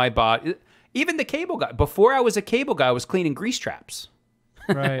beating up my body. Even the cable guy. Before I was a cable guy, I was cleaning grease traps.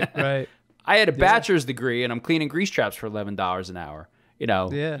 Right. I had a bachelor's degree, and I'm cleaning grease traps for $11 an hour.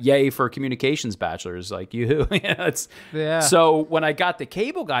 Yay for communications bachelors like you. So when I got the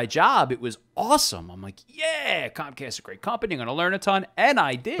cable guy job, it was awesome. I'm like, yeah, Comcast is a great company. I'm going to learn a ton, and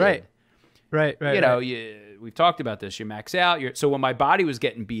I did. Right. We've talked about this. You max out. So when my body was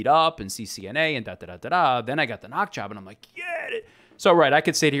getting beat up and CCNA and then I got the NOC job, and I'm like, yeah. So, I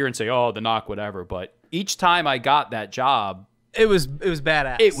could sit here and say, oh, the NOC, whatever. But each time I got that job, it was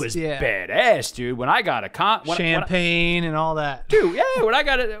badass. It was badass, dude. When I got champagne and all that. Dude, yeah. When I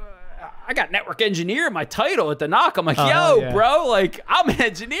got network engineer in my title at the NOC. I'm like, bro, like I'm an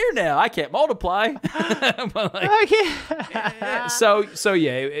engineer now. I can't multiply. But like, I can't. So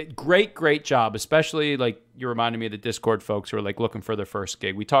yeah, great job. Especially like you reminded me of the Discord folks who are like looking for their first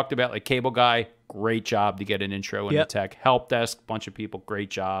gig. We talked about like cable guy, great job to get an intro into tech. Help desk, bunch of people,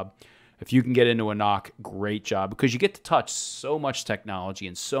 great job. If you can get into a NOC, great job because you get to touch so much technology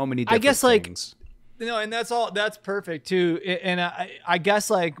and so many different things. And that's perfect too. And I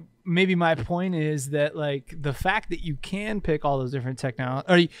guess like maybe my point is that like the fact that you can pick all those different technology,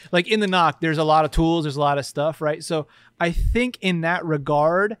 or like in the NOC, there's a lot of tools, there's a lot of stuff, right? So I think in that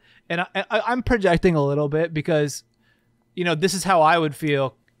regard, and I'm projecting a little bit because, this is how I would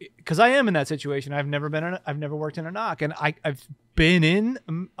feel because I am in that situation. I've never worked in a NOC, and I've been in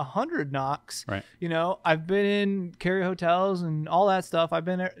 100 NOCs. Right. I've been in carrier hotels and all that stuff. I've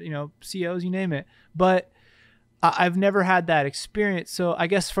been, COs, you name it. But I've never had that experience. So I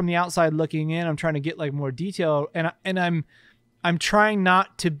guess from the outside looking in, I'm trying to get like more detail, and I'm trying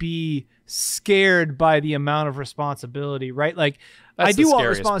not to be scared by the amount of responsibility, right? Like I do want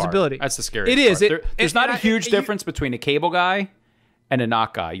responsibility. That's the scariest part. It is. There's not a huge difference between a cable guy and a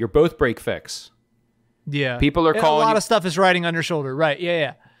NOC guy. You're both break fix. Yeah. People are calling. A lot of stuff is riding on your shoulder. Right.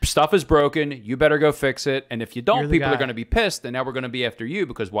 Yeah. stuff is broken. You better go fix it. And if you don't, people are going to be pissed. And now we're going to be after you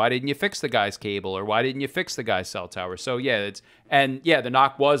because why didn't you fix the guy's cable or why didn't you fix the guy's cell tower? So yeah, the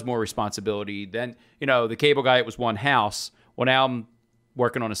NOC was more responsibility than, the cable guy. It was one house. Well, now I'm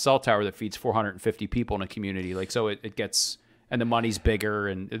working on a cell tower that feeds 450 people in a community. Like, so it gets, and the money's bigger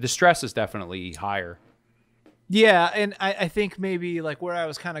and the stress is definitely higher. Yeah, and I think maybe like where I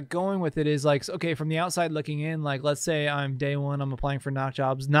was kind of going with it is like, okay, from the outside looking in, like let's say I'm day one, I'm applying for NOC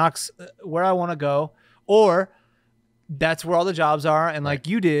jobs. NOC's where I want to go, or that's where all the jobs are. And like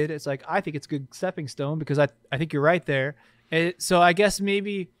you did, it's like, I think it's a good stepping stone because I think you're right there. So I guess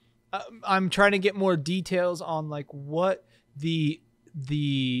maybe I'm trying to get more details on like what the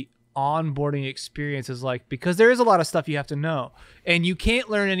onboarding experience is like, because there is a lot of stuff you have to know and you can't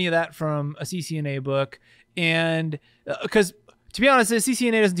learn any of that from a CCNA book. And because to be honest, the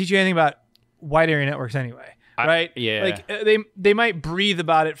CCNA doesn't teach you anything about wide area networks anyway, right? Yeah. Like they might breathe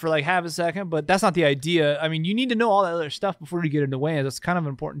about it for like half a second, but that's not the idea. I mean, you need to know all that other stuff before you get into WANs. That's kind of an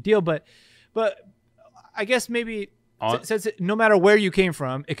important deal. But I guess maybe since no matter where you came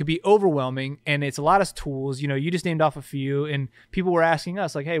from, it could be overwhelming and it's a lot of tools. You just named off a few and people were asking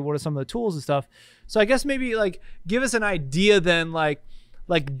us like, hey, what are some of the tools and stuff? So I guess maybe like give us an idea then, like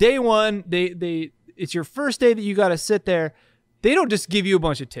day one, it's your first day that you got to sit there. They don't just give you a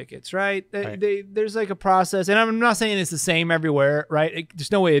bunch of tickets, right? There's like a process, and I'm not saying it's the same everywhere, right?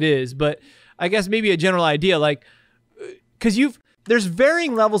 There's no way it is, but I guess maybe a general idea, like, because there's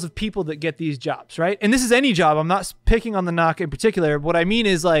varying levels of people that get these jobs, right? And this is any job. I'm not picking on the NOC in particular. What I mean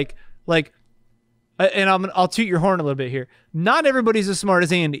is like, and I'll toot your horn a little bit here. Not everybody's as smart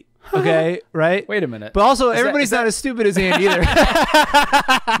as Andy. Okay, right? Wait a minute. But also, everybody's not as stupid as Andy either.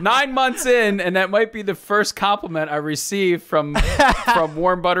 9 months in, and that might be the first compliment I received from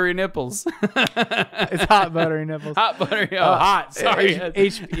warm buttery nipples. It's hot buttery nipples. Hot buttery. Oh, hot. Sorry. Yeah,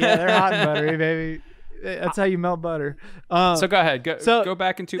 they're hot and buttery, baby. That's how you melt butter. So go ahead. Go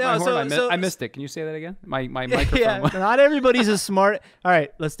back and toot my horn. I missed it. Can you say that again? My microphone. Yeah, not everybody's as smart. All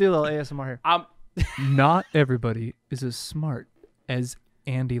right, let's do a little ASMR here. Not everybody is as smart as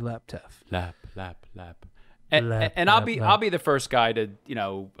Andy Laptev. Lap. And I'll be the first guy to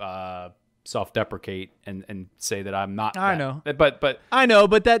self-deprecate and say that I'm not. I know, but I know,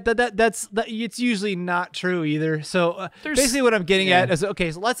 but that's it's usually not true either. So basically, what I'm getting at is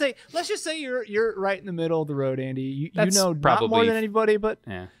okay. So let's just say you're right in the middle of the road, Andy. You know probably not more than anybody, but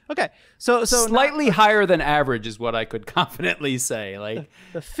yeah. Okay, so slightly higher than average is what I could confidently say. Like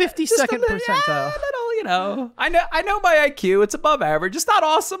the 52nd percentile. I know my IQ. It's above average. It's not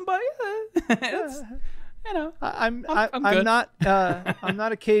awesome, but it's. I'm good. not I'm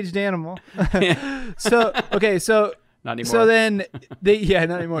not a caged animal. So not anymore. So then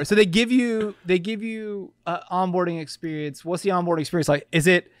not anymore. So they give you onboarding experience. What's the onboarding experience like? Is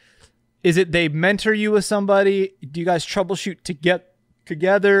it they mentor you with somebody? Do you guys troubleshoot to get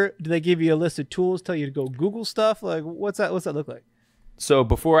together? Do they give you a list of tools, tell you to go Google stuff? Like what's that look like? So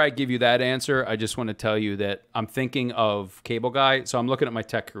before I give you that answer, I just want to tell you that I'm thinking of cable guy. So I'm looking at my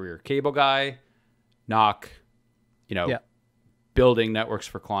tech career. Cable guy, NOC, building networks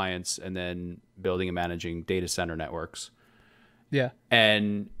for clients and then building and managing data center networks. Yeah.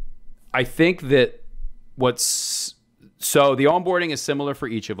 And I think that the onboarding is similar for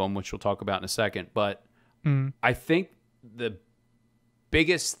each of them, which we'll talk about in a second. But I think the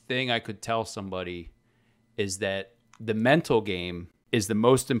biggest thing I could tell somebody is that the mental game is the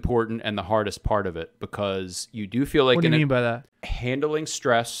most important and the hardest part of it, because you do feel like... What do you mean by that? Handling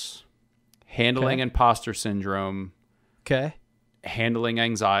stress, handling imposter syndrome, handling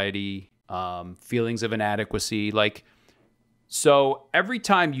anxiety, feelings of inadequacy. Like, so every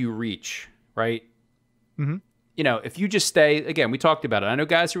time you reach, right? Mm-hmm. If you just stay, again, we talked about it. I know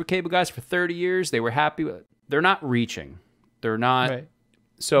guys who were cable guys for 30 years. They were happy. They're not reaching. They're not. Right.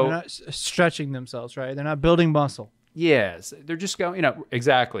 So they're not stretching themselves, right? They're not building muscle. Yes, they're just going.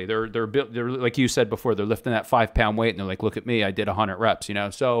 Exactly. They're like you said before. They're lifting that 5-pound weight, and they're like, "Look at me! I did 100 reps."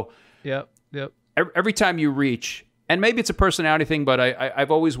 So. Yep. Every time you reach, and maybe it's a personality thing, but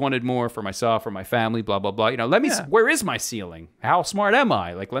I've always wanted more for myself or my family. Blah blah blah. Where is my ceiling? How smart am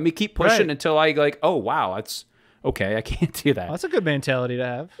I? Like, let me keep pushing until I oh wow, that's okay. I can't do that. Well, that's a good mentality to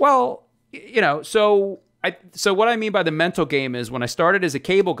have. Well, So what I mean by the mental game is when I started as a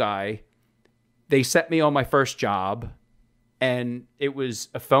cable guy, they set me on my first job and it was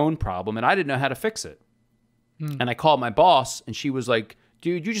a phone problem and I didn't know how to fix it. And I called my boss and she was like,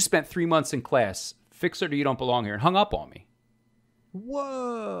 dude, you just spent 3 months in class. Fix it or you don't belong here, and hung up on me.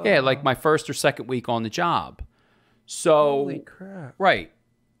 Whoa. Yeah, like my first or second week on the job. So, holy crap. Right.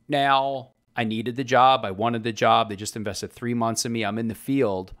 Now, I needed the job. I wanted the job. They just invested 3 months in me. I'm in the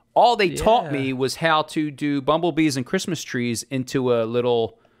field. All they taught me was how to do bumblebees and Christmas trees into a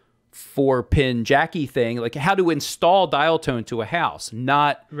little 4-pin jacky thing, like how to install dial tone to a house,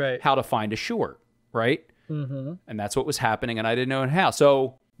 not how to find a short, right? Mm-hmm. And that's what was happening, and I didn't know how.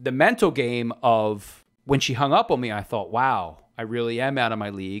 So the mental game of when she hung up on me, I thought, wow, I really am out of my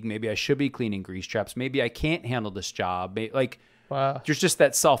league. Maybe I should be cleaning grease traps. Maybe I can't handle this job. Like, wow. There's just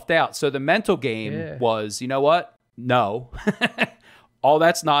that self-doubt. So the mental game was, you know what? No. All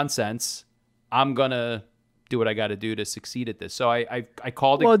that's nonsense. I'm going to do what I got to do to succeed at this. So I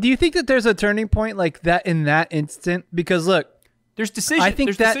called it. Well, do you think that there's a turning point like that in that instant? Because look, there's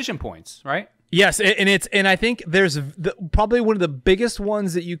decision points, right? Yes, and I think there's probably one of the biggest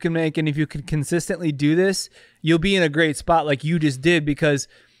ones that you can make, and if you can consistently do this, you'll be in a great spot like you just did, because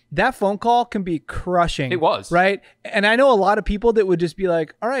that phone call can be crushing. It was. Right? And I know a lot of people that would just be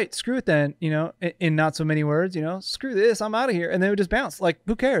like, all right, screw it then, you know, in not so many words, you know, screw this, I'm out of here. And they would just bounce. Like,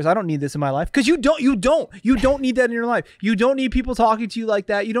 who cares? I don't need this in my life. Because you don't need that in your life. You don't need people talking to you like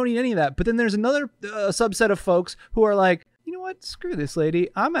that. You don't need any of that. But then there's another subset of folks who are like, you know what? Screw this lady.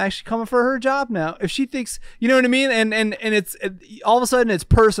 I'm actually coming for her job now. If she thinks, you know what I mean? And it's all of a sudden it's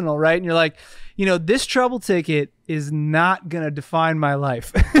personal, right? And you're like, you know, this trouble ticket is not going to define my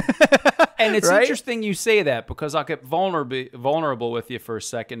life. And it's interesting you say that, because I'll get vulnerable with you for a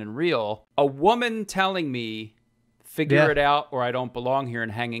second and real. A woman telling me, figure it out or I don't belong here,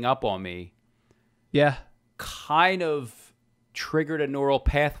 and hanging up on me. Yeah. Kind of triggered a neural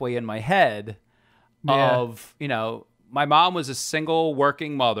pathway in my head of, you know, my mom was a single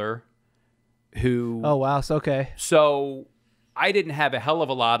working mother who... Oh, wow. So, okay. So I didn't have a hell of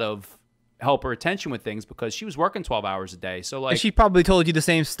a lot of help or attention with things because she was working 12 hours a day. So like... And she probably told you the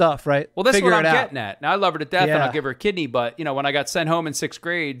same stuff, right? Well, that's what I'm getting at. Now, I love her to death and I'll give her a kidney. But, you know, when I got sent home in 6th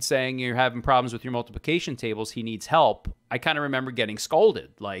grade saying you're having problems with your multiplication tables, he needs help, I kind of remember getting scolded.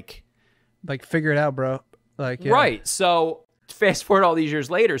 Like, figure it out, bro. Like, yeah. Right. So fast forward all these years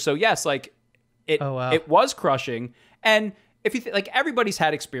later. So yes, like it was crushing. And if you like, everybody's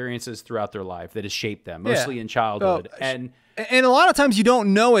had experiences throughout their life that has shaped them, mostly in childhood. And a lot of times you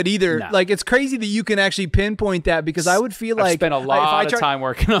don't know it either. No. Like, it's crazy that you can actually pinpoint that, because I would feel like I spent a lot of time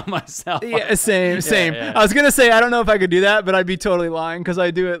working on myself. Yeah, same. Yeah. I was going to say, I don't know if I could do that, but I'd be totally lying, because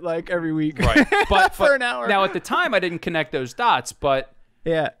I do it like every week. Right. But for an hour. Now at the time I didn't connect those dots, but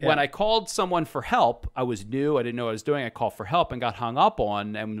when I called someone for help, I was new. I didn't know what I was doing. I called for help and got hung up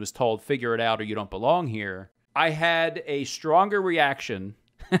on and was told, figure it out or you don't belong here. I had a stronger reaction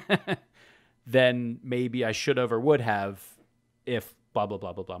than maybe I should have or would have if blah, blah,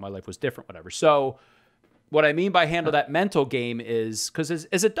 blah, blah, blah. My life was different, whatever. So what I mean by handle that mental game is, because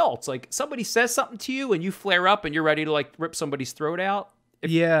as adults, like, somebody says something to you and you flare up and you're ready to like rip somebody's throat out.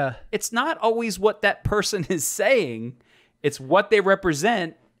 It's not always what that person is saying. It's what they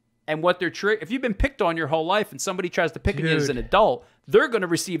represent and what they're if you've been picked on your whole life and somebody tries to pick on you as an adult, they're going to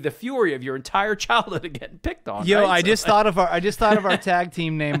receive the fury of your entire childhood of getting picked on. Yo, right? I just thought of our tag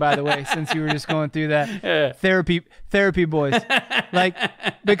team name, by the way, since you were just going through that. Therapy boys. Like,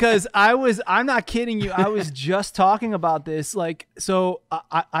 because I'm not kidding you. I was just talking about this. Like, so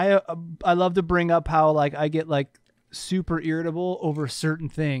I love to bring up how like I get like super irritable over certain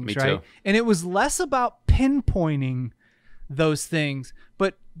things. Me right? Too. And it was less about pinpointing those things,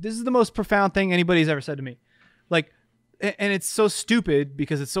 but this is the most profound thing anybody's ever said to me. Like, and it's so stupid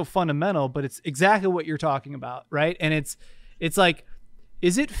because it's so fundamental, but it's exactly what you're talking about, right? And it's like,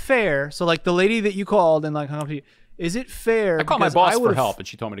 is it fair? So like the lady that you called and like hung up to you, is it fair? I called my boss for help and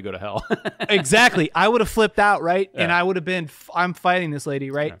she told me to go to hell. Exactly. I would have flipped out, right? Yeah. And I would have been, I'm fighting this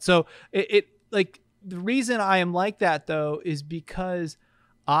lady, right? Yeah. So it like, the reason I am like that though is because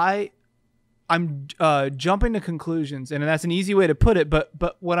I'm jumping to conclusions, and that's an easy way to put it.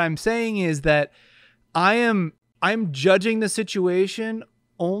 But what I'm saying is that I'm judging the situation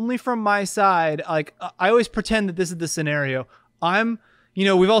only from my side. Like, I always pretend that this is the scenario.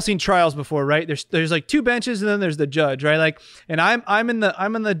 We've all seen trials before, right? There's like two benches and then there's the judge, right? Like, and I'm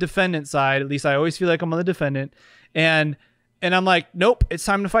on the defendant side. At least I always feel like I'm on the defendant. And I'm like, nope, it's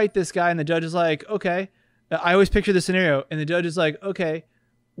time to fight this guy. And the judge is like, okay. I always picture the scenario, and the judge is like, okay,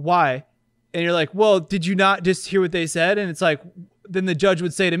 why? And you're like, well, did you not just hear what they said? And it's like, then the judge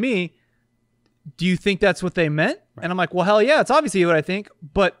would say to me, do you think that's what they meant? Right. And I'm like, well, hell yeah, it's obviously what I think.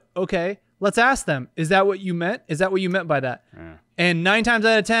 But okay, let's ask them. Is that what you meant? Is that what you meant by that? Yeah. And 9 times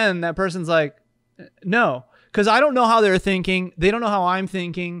out of 10, that person's like, no, because I don't know how they're thinking. They don't know how I'm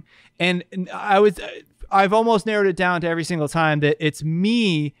thinking. And I've almost narrowed it down to every single time that it's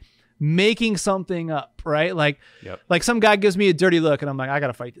me making something up, right? Like some guy gives me a dirty look and I'm like, I got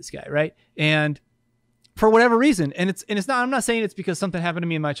to fight this guy, right? And for whatever reason, and it's not, I'm not saying it's because something happened to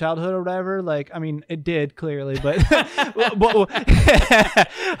me in my childhood or whatever. Like, I mean, it did clearly, but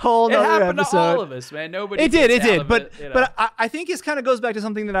whole it happened episode. To all of us, man. Nobody. It did. But I think it kind of goes back to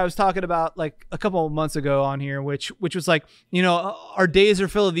something that I was talking about like a couple of months ago on here, which was like, you know, our days are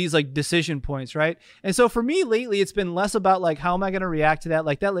full of these like decision points, right? And so for me lately, it's been less about like how am I going to react to that,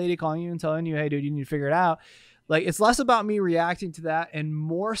 like that lady calling you and telling you, hey, dude, you need to figure it out. Like it's less about me reacting to that and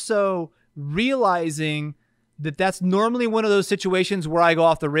more so realizing that that's normally one of those situations where I go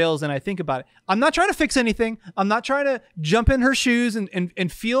off the rails and I think about it. I'm not trying to fix anything. I'm not trying to jump in her shoes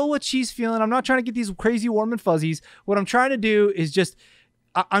and feel what she's feeling. I'm not trying to get these crazy warm and fuzzies. What I'm trying to do is just,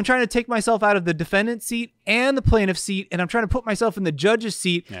 I'm trying to take myself out of the defendant's seat and the plaintiff's seat, and I'm trying to put myself in the judge's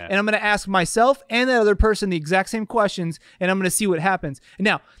seat, and I'm going to ask myself and that other person the exact same questions, and I'm going to see what happens. And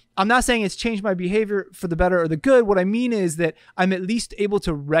now, I'm not saying it's changed my behavior for the better or the good. What I mean is that I'm at least able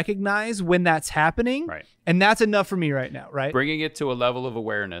to recognize when that's happening. Right. And that's enough for me right now, right? Bringing it to a level of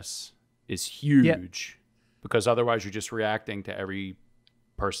awareness is huge because otherwise you're just reacting to every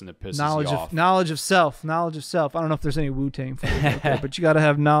person that pisses you off. Knowledge of self. I don't know if there's any Wu-Tang out there, but you got to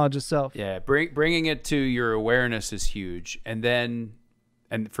have knowledge of self. Yeah, bringing it to your awareness is huge. And then,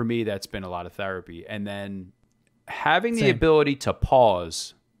 and for me, that's been a lot of therapy. And then having the ability to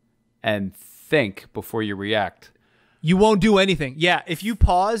pause and think before you react. You won't do anything. Yeah, if you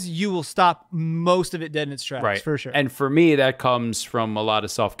pause, you will stop most of it dead in its tracks, for sure. And for me, that comes from a lot of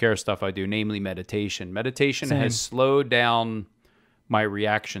self-care stuff I do, namely meditation. Meditation has slowed down my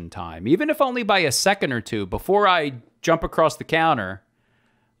reaction time, even if only by a second or two. Before I jump across the counter,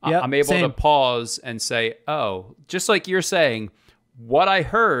 I'm able to pause and say, oh, just like you're saying, what I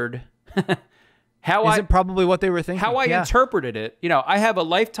heard... Isn't probably what they were thinking. How I interpreted it. You know, I have a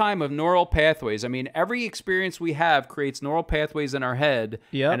lifetime of neural pathways. I mean, every experience we have creates neural pathways in our head,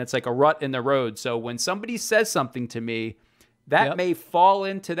 and it's like a rut in the road. So when somebody says something to me, that may fall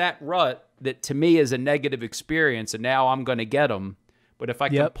into that rut that to me is a negative experience, and now I'm going to get them. But if I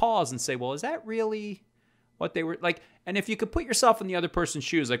can pause and say, well, is that really what they were like? And if you could put yourself in the other person's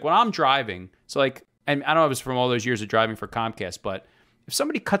shoes, like when I'm driving, so like, and I don't know if it's from all those years of driving for Comcast, but if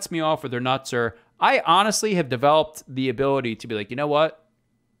somebody cuts me off or they're nuts, or I honestly have developed the ability to be like, you know what?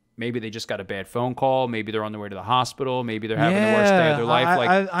 Maybe they just got a bad phone call. Maybe they're on their way to the hospital. Maybe they're having the worst day of their life.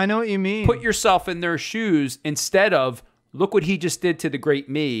 Like, I know what you mean. Put yourself in their shoes instead of, look what he just did to the great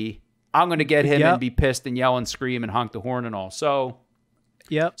me. I'm going to get him and be pissed and yell and scream and honk the horn and all. So, so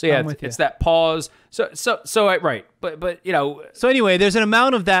yeah, it's that pause. Right. But you know. So anyway, there's an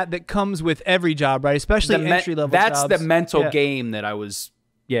amount of that comes with every job, right? Especially entry level jobs. That's the mental game that I was.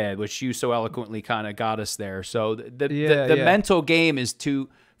 Yeah, which you so eloquently kind of got us there. So the mental game is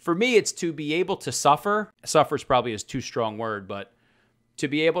for me, it's to be able to suffer. Suffer is probably a too strong word, but to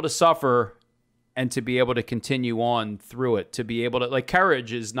be able to suffer and to be able to continue on through it, to be able to, like,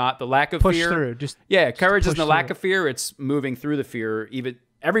 courage is not the lack of fear. Push through. Courage isn't the lack of fear. It's moving through the fear. Even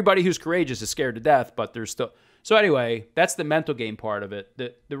everybody who's courageous is scared to death, but there's still. So anyway, that's the mental game part of it.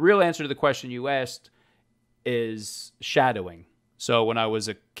 The real answer to the question you asked is shadowing. So when I was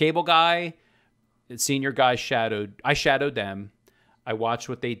a cable guy, senior guys I shadowed them. I watched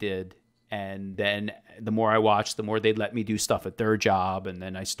what they did. And then the more I watched, the more they'd let me do stuff at their job. And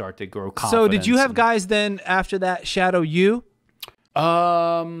then I start to grow confidence. So did you have guys then after that shadow you?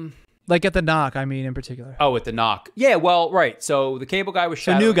 Like at the NOC, I mean, in particular. Oh, at the NOC. Yeah, well, right. So the cable guy was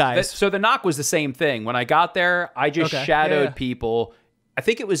shadowing. So new guys. So the NOC was the same thing. When I got there, I just shadowed people. I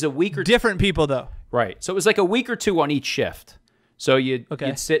think it was a week or two. Different people, though. Right. So it was like a week or two on each shift. So you'd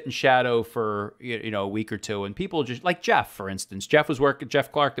sit and shadow for a week or two, and people just like Jeff, for instance. Jeff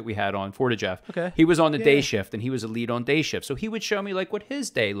Clark that we had on, Florida Jeff. Okay. He was on the day shift, and he was a lead on day shift. So he would show me like what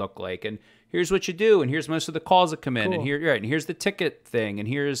his day looked like, and here's what you do, and here's most of the calls that come in, and here's the ticket thing, and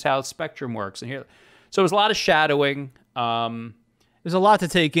here's how Spectrum works, and here. So it was a lot of shadowing. There's a lot to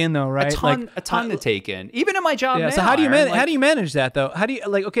take in, though, right? A ton to take in, even in my job now. So how do you manage that, though? How do you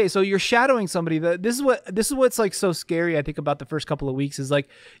okay? So you're shadowing somebody. This is what's like so scary. I think about the first couple of weeks is like,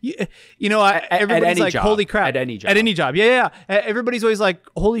 everybody's like, job. Holy crap! At any job, Everybody's always like,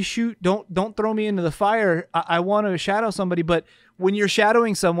 holy shoot! Don't throw me into the fire. I want to shadow somebody, but when you're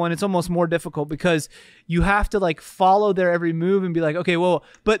shadowing someone, it's almost more difficult because you have to like follow their every move and be like, okay, well,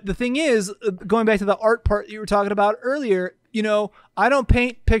 but the thing is, going back to the art part you were talking about earlier, I don't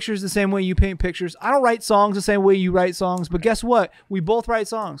paint pictures the same way you paint pictures. I don't write songs the same way you write songs, but guess what? We both write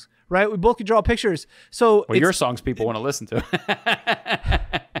songs, right? We both can draw pictures. So your songs people want to listen to.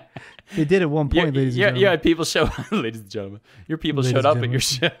 They did at one point, ladies and gentlemen. Yeah, people show ladies and gentlemen. Your people showed up at your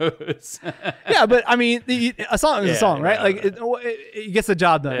shows. Yeah, but I mean, a song is a song, right? Like it gets the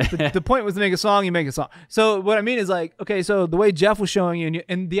job done. The point was to make a song. You make a song. So what I mean is like, okay, so the way Jeff was showing you,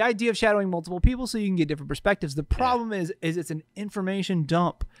 and the idea of shadowing multiple people so you can get different perspectives. The problem is it's an information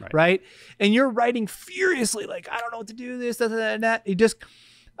dump, right? And you're writing furiously, like I don't know what to do. This, that. You just.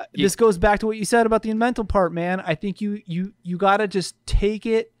 This goes back to what you said about the mental part, man. I think you gotta just take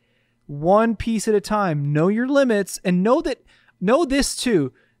it one piece at a time. Know your limits and know this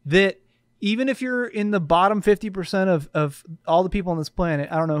too, that even if you're in the bottom 50% of all the people on this planet,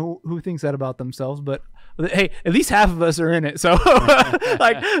 I don't know who thinks that about themselves, but hey, at least half of us are in it. So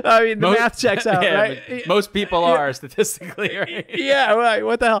like, I mean, the math checks out, right? Most people are statistically, right? Yeah, right.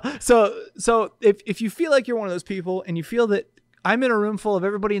 What the hell? So if you feel like you're one of those people and you feel that I'm in a room full of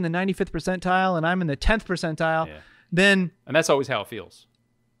everybody in the 95th percentile and I'm in the 10th percentile, then... And that's always how it feels.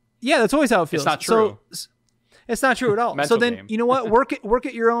 Yeah, that's always how it feels. It's not true. So, it's not true at all. So then, you know what? Work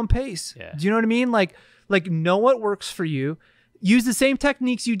at your own pace. Yeah. Do you know what I mean? Like know what works for you. Use the same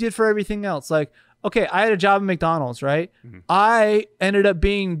techniques you did for everything else. Like, okay, I had a job at McDonald's, right? Mm-hmm. I ended up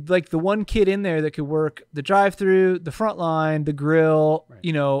being like the one kid in there that could work the drive-thru, the front line, the grill,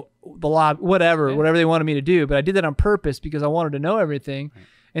 you know, the lobby, whatever they wanted me to do. But I did that on purpose because I wanted to know everything. Right.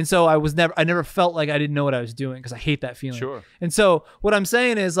 And so I never felt like I didn't know what I was doing because I hate that feeling. Sure. And so what I'm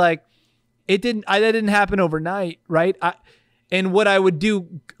saying is like, that didn't happen overnight, right? And what I would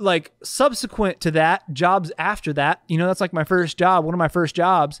do like subsequent to that, jobs after that, you know, that's like my first job, one of my first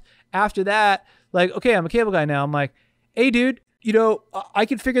jobs. After that, like, okay, I'm a cable guy now. I'm like, hey, dude, you know, I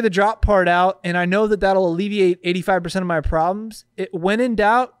can figure the drop part out, and I know that that'll alleviate 85% of my problems. When in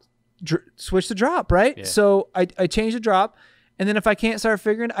doubt, switch the drop, right? Yeah. So I change the drop, and then if I can't start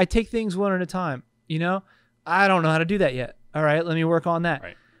figuring, I take things one at a time. You know, I don't know how to do that yet. All right, let me work on that.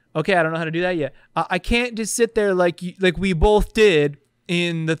 Right. Okay, I don't know how to do that yet. I can't just sit there like we both did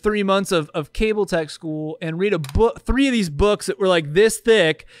in the 3 months of cable tech school and read a book, 3 of these books that were like this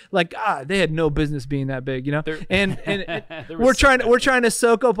thick, like they had no business being that big, you know. And we're trying to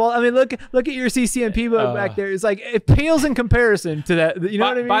soak up all. I mean, look at your CCNP book back there. It's like it pales in comparison to that. You know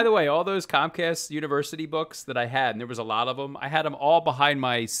what I mean? By the way, all those Comcast University books that I had, and there was a lot of them, I had them all behind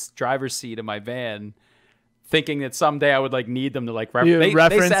my driver's seat of my van, thinking that someday I would like need them to like reference.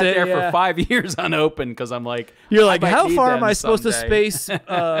 They sat there for 5 years unopened because I'm like, you're like, how far am I supposed to space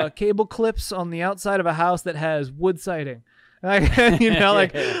cable clips on the outside of a house that has wood siding? You know,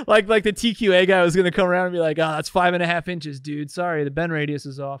 like the TQA guy was gonna come around and be like, oh, that's 5.5 inches, dude. Sorry, the bend radius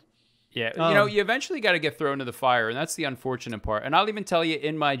is off. Yeah, you know, you eventually got to get thrown to the fire, and that's the unfortunate part. And I'll even tell you,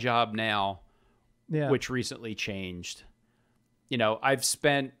 in my job now, which recently changed, you know, I've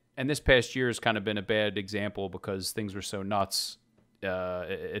spent. And this past year has kind of been a bad example because things were so nuts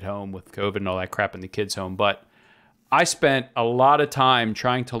at home with COVID and all that crap in the kids' home. But I spent a lot of time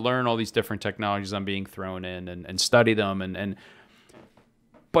trying to learn all these different technologies I'm being thrown in and study them.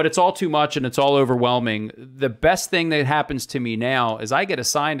 But it's all too much and it's all overwhelming. The best thing that happens to me now is I get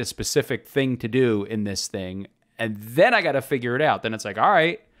assigned a specific thing to do in this thing. And then I got to figure it out. Then it's like, all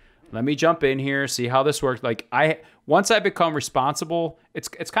right, let me jump in here, see how this works. Like once I become responsible, it's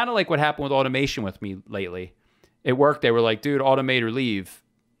kind of like what happened with automation with me lately. It worked. They were like, dude, automate or leave.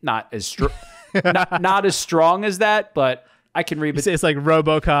 Not as not as strong as that, but I can read. It's like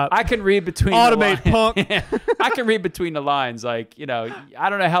RoboCop. I can read between automate the punk. I can read between the lines. Like, you know, I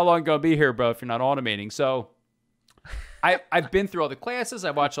don't know how long you're gonna be here, bro, if you're not automating. So I've been through all the classes,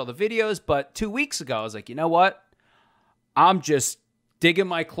 I watched all the videos, but 2 weeks ago I was like, you know what? I'm just digging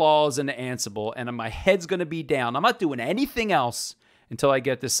my claws into Ansible, and my head's going to be down. I'm not doing anything else until I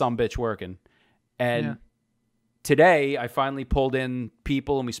get this sumbitch working. And today, I finally pulled in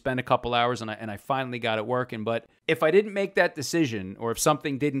people, and we spent a couple hours, and I finally got it working. But if I didn't make that decision, or if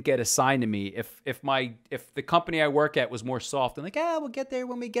something didn't get assigned to me, if the company I work at was more soft and like, we'll get there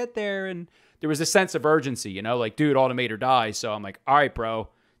when we get there, and there was a sense of urgency, you know, like, dude, automate or die. So I'm like, all right, bro,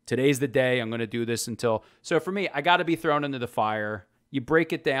 today's the day. I'm going to do this until. So for me, I got to be thrown into the fire. You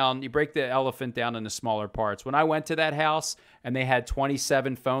break it down. You break the elephant down into smaller parts. When I went to that house and they had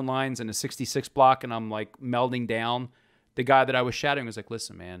 27 phone lines and a 66 block, and I'm like melding down, the guy that I was shadowing was like,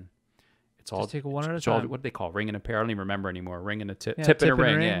 "Listen, man, it's all just take it one at a time. What do they call ring and a pair? I don't even remember anymore. Ring and a tip and a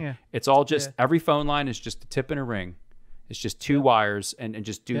ring. Yeah, it's all just every phone line is just a tip and a ring. It's just 2 wires, and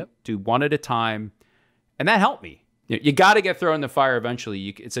just do one at a time, and that helped me. You got to get thrown in the fire eventually.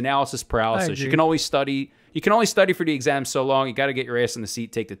 It's analysis paralysis. You can only study. You can only study for the exam so long. You got to get your ass in the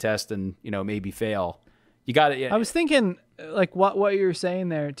seat, take the test, and maybe fail. You got to. I was thinking like what you were saying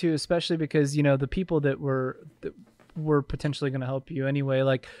there too, especially because the people that were potentially going to help you anyway.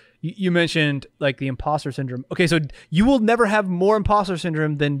 Like you mentioned, like the imposter syndrome. Okay, so you will never have more imposter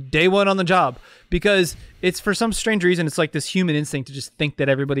syndrome than day one on the job, because it's, for some strange reason, it's like this human instinct to just think that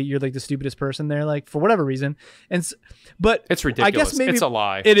you're like the stupidest person there, like for whatever reason. But it's ridiculous. I guess maybe it's a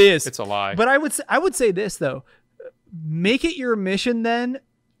lie. It is. It's a lie. But I would say this though: make it your mission then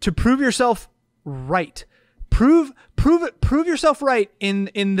to prove yourself right. Prove yourself right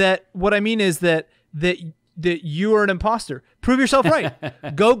in that. What I mean is that you are an imposter. Prove yourself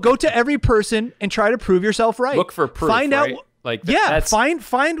right. Go to every person and try to prove yourself right. Look for proof. Find out. Like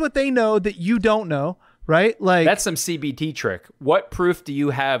find what they know that you don't know. Right? Like, that's some CBT trick. What proof do you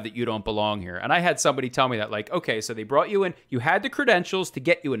have that you don't belong here? And I had somebody tell me that, like, okay, so they brought you in, you had the credentials to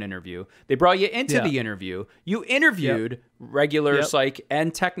get you an interview. They brought you into the interview. You interviewed regular psych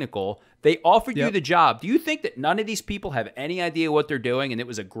and technical. They offered you the job. Do you think that none of these people have any idea what they're doing and it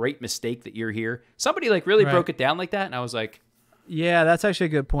was a great mistake that you're here? Somebody like really broke it down like that, and I was like, yeah, that's actually a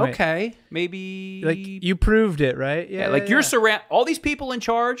good point. Okay, maybe like you proved it, right? Yeah, like you're all these people in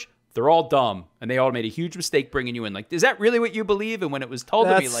charge, they're all dumb, and they all made a huge mistake bringing you in. Like, is that really what you believe? And when it was told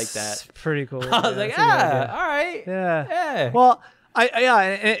to me like that, that's pretty cool. I was like, all right. Yeah. Well,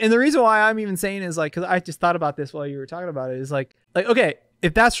 and the reason why I'm even saying is like, because I just thought about this while you were talking about it, is like, okay,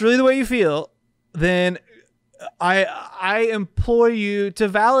 if that's really the way you feel, then I implore you to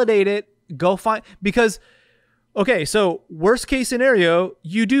validate it. Go find, because, okay, so worst case scenario,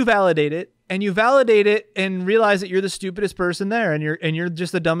 you do validate it. And you validate it and realize that you're the stupidest person there, and you're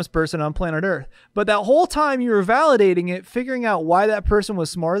just the dumbest person on planet Earth. But that whole time you were validating it, figuring out why that person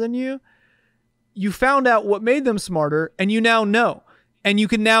was smarter than you, you found out what made them smarter, and you now know. And you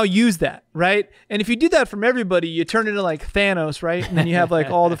can now use that, right? And if you did that from everybody, you turn into like Thanos, right? And then you have like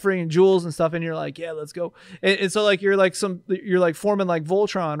all the freaking jewels and stuff, and you're like, yeah, let's go. And so like you're like forming like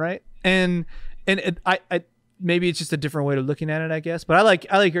Voltron, right? And I maybe it's just a different way of looking at it, I guess. But I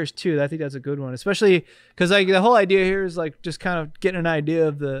like yours too. I think that's a good one, especially because like the whole idea here is like just kind of getting an idea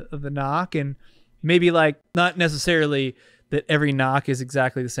of the NOC, and maybe like not necessarily that every NOC is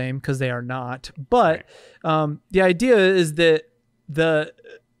exactly the same, because they are not. But the idea is that the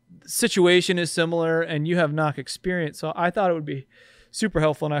situation is similar, and you have NOC experience. So I thought it would be super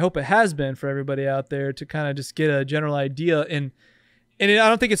helpful, and I hope it has been for everybody out there to kind of just get a general idea. And I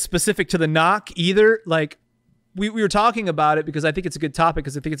don't think it's specific to the NOC either. Like, we were talking about it because I think it's a good topic,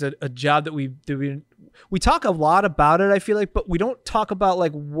 because I think it's a job that we talk a lot about it, I feel like, but we don't talk about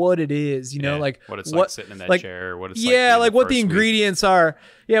like what it is, you know, like what it's like sitting in that chair, what it's like what the ingredients are.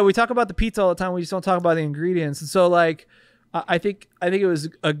 Yeah, we talk about the pizza all the time, we just don't talk about the ingredients. And so like I think it was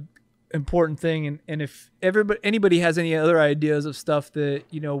a important thing, and if anybody has any other ideas of stuff that,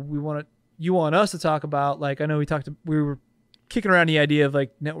 you know, you want us to talk about, like I know we were kicking around the idea of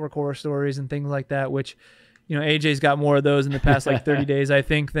like network horror stories and things like that, which, you know, AJ's got more of those in the past like 30 days, I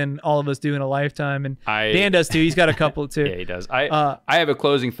think, than all of us do in a lifetime. And Dan does too. He's got a couple too. Yeah, he does. I have a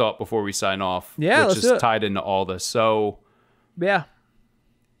closing thought before we sign off, which is tied into all this. So, yeah,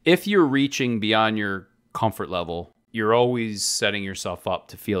 if you're reaching beyond your comfort level, you're always setting yourself up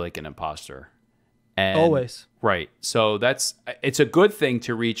to feel like an imposter. And, always. Right. So it's a good thing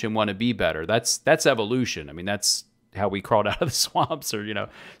to reach and want to be better. That's evolution. I mean, that's how we crawled out of the swamps, or, you know.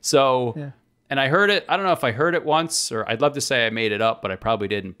 So... yeah. And I heard it. I don't know if I heard it once, or I'd love to say I made it up, but I probably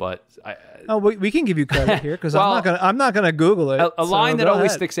didn't. But we can give you credit here, because I'm not gonna Google it. A line that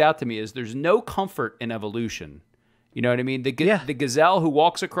always sticks out to me is, "There's no comfort in evolution." You know what I mean? The gazelle who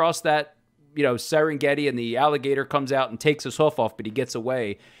walks across that, you know, Serengeti, and the alligator comes out and takes his hoof off, but he gets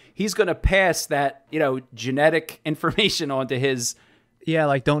away. He's gonna pass that, you know, genetic information onto his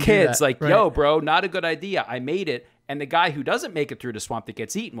like don't kids. Do that. Like, yo, bro, not a good idea. I made it. And the guy who doesn't make it through the swamp that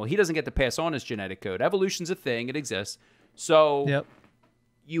gets eaten, well, he doesn't get to pass on his genetic code. Evolution's a thing. It exists. So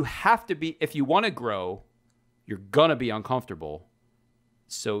you have to be, if you want to grow, you're going to be uncomfortable.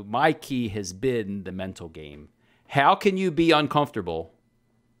 So my key has been the mental game. How can you be uncomfortable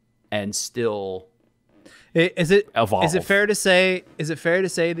and still evolve? Is it fair to say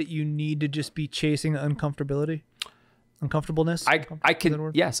that you need to just be chasing uncomfortability? Uncomfortableness? I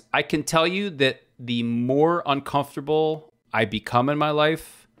can tell you that the more uncomfortable I become in my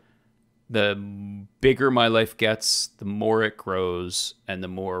life, the bigger my life gets, the more it grows, and the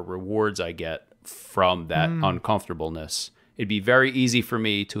more rewards I get from that uncomfortableness. It'd be very easy for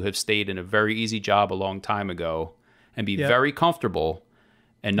me to have stayed in a very easy job a long time ago and be very comfortable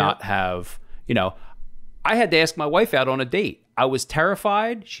and not have, you know, I had to ask my wife out on a date. I was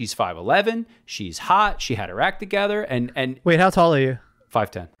terrified. She's 5'11". She's hot. She had her act together. And wait, how tall are you?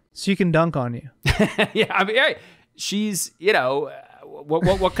 5'10". So you can dunk on you. Yeah, I mean, she's, you know,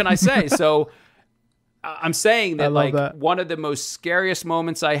 what can I say? So I'm saying that one of the most scariest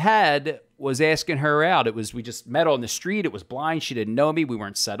moments I had was asking her out. We just met on the street. It was blind. She didn't know me. We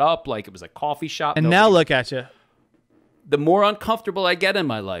weren't set up. Like, it was a coffee shop. And now look at you. The more uncomfortable I get in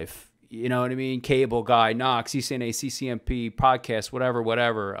my life, you know what I mean? Cable guy, NOC, CCNA, CCMP, podcast,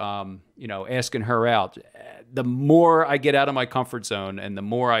 whatever, asking her out. The more I get out of my comfort zone and the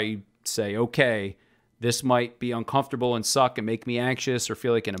more I say, okay, this might be uncomfortable and suck and make me anxious or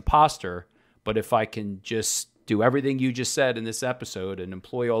feel like an imposter. But if I can just do everything you just said in this episode and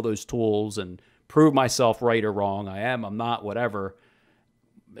employ all those tools and prove myself right or wrong, I'm not, whatever,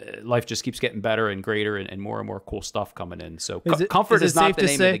 life just keeps getting better and greater and more cool stuff coming in. So comfort is not the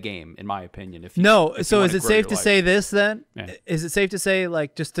name of the game, in my opinion. If is it safe to say this then? Yeah. Is it safe to say,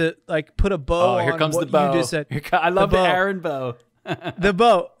 like, just to like put a bow on what you just said? I love the Aaron bow. The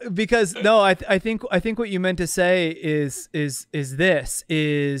bow, because I think what you meant to say is I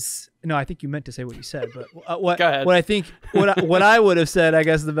think you meant to say what you said, but what I would have said, I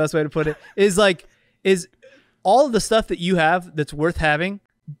guess is the best way to put it, is all of the stuff that you have that's worth having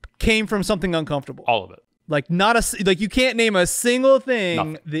came from something uncomfortable. All of it. Like you can't name a single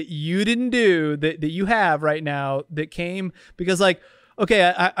thing that you didn't do that you have right now that came because okay,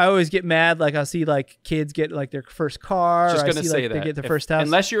 I always get mad. Like, I'll see like kids get like their first car. Just going to say they get their first house.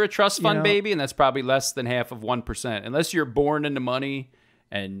 Unless you're a trust fund baby, and that's probably less than half of 1%. Unless you're born into money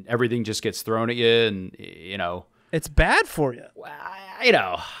and everything just gets thrown at you, and it's bad for you.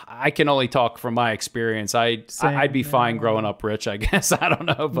 I can only talk from my experience. I'd be fine growing up rich, I guess. I don't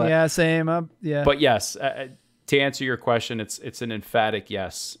know, but yeah, same. But yes, to answer your question, it's an emphatic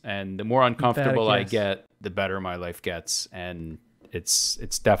yes. And the more uncomfortable I get, the better my life gets, and it's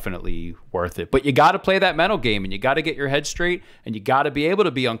definitely worth it. But you got to play that mental game, and you got to get your head straight, and you got to be able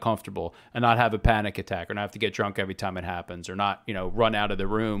to be uncomfortable and not have a panic attack, or not have to get drunk every time it happens, or not, run out of the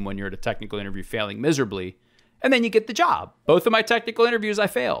room when you're at a technical interview failing miserably, and then you get the job. Both of my technical interviews, I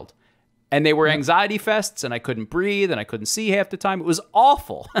failed, and they were anxiety fests, and I couldn't breathe, and I couldn't see half the time. It was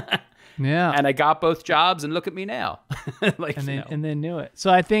awful. Yeah. And I got both jobs, and look at me now. And then knew it.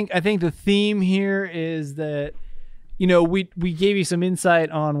 So I think the theme here is that, we gave you some insight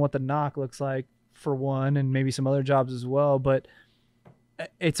on what the NOC looks like for one, and maybe some other jobs as well, but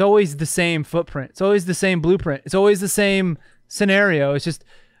it's always the same footprint. It's always the same blueprint. It's always the same scenario. It's just,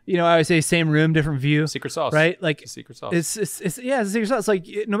 I always say same room, different view. Secret sauce. Right? Like, secret sauce. It's a secret sauce. It's like,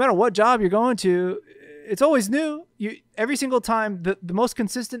 no matter what job you're going to, it's always new. Every single time, the most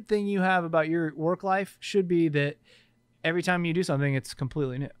consistent thing you have about your work life should be that every time you do something, it's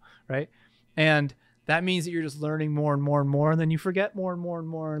completely new, right? And that means that you're just learning more and more and more, and then you forget more and more and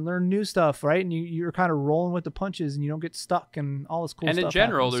more and learn new stuff, right? And you're kind of rolling with the punches, and you don't get stuck and all this cool stuff. And in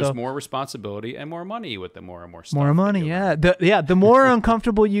general, there's more responsibility and more money with the more and more stuff. More money, yeah. The more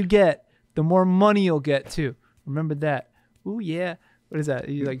uncomfortable you get, the more money you'll get too. Remember that. Ooh, yeah. What is that?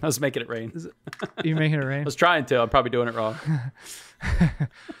 I was making it rain. You're making it rain? I was trying to. I'm probably doing it wrong.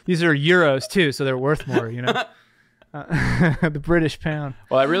 These are euros too, so they're worth more, the British pound.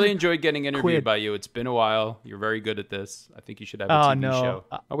 Well, I really enjoyed getting interviewed by you. It's been a while. You're very good at this. I think you should have a TV show.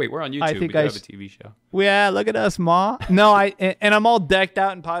 Oh, wait, we're on YouTube. We could have a TV show. Yeah, look at us, Ma. No, and I'm all decked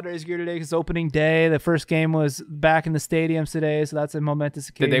out in Padres gear today because it's opening day. The first game was back in the stadiums today, so that's a momentous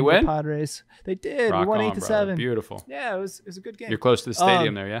occasion. Did they win? The Padres. They did. We won 8-7. Beautiful. Yeah, it was a good game. You're close to the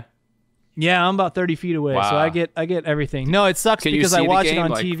stadium there, yeah? Yeah, I'm about 30 feet away, so I get everything. No, it sucks because I watch it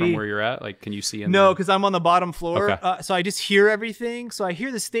on TV. From where you're at? Like, can you see? No, because I'm on the bottom floor, so I just hear everything. So I hear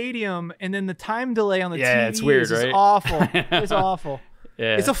the stadium, and then the time delay on the TV it's weird, is right? awful. It's awful.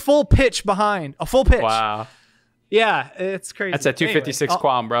 Yeah. It's a full pitch behind. A full pitch. Wow. Yeah, it's crazy. That's at 256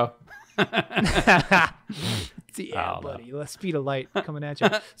 Quam, bro. Yeah, buddy. The speed of light coming at you.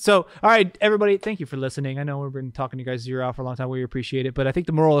 So, all right, everybody, thank you for listening. I know we've been talking to you guys zero out for a long time. We appreciate it. But I think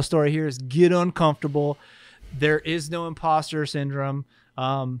the moral of the story here is get uncomfortable. There is no imposter syndrome.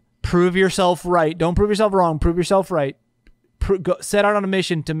 Prove yourself right. Don't prove yourself wrong. Prove yourself right. Set out on a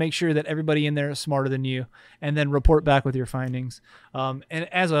mission to make sure that everybody in there is smarter than you, and then report back with your findings. And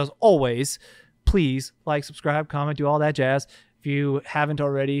as always, please like, subscribe, comment, do all that jazz. If you haven't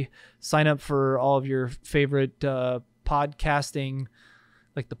already, sign up for all of your favorite podcasting,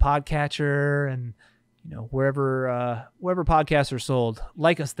 like the Podcatcher and wherever podcasts are sold.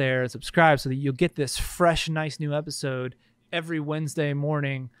 Like us there, subscribe so that you'll get this fresh, nice new episode every Wednesday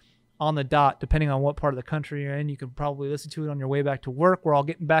morning on the dot, depending on what part of the country you're in. You can probably listen to it on your way back to work. We're all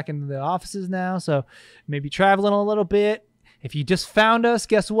getting back into the offices now, so maybe traveling a little bit. If you just found us,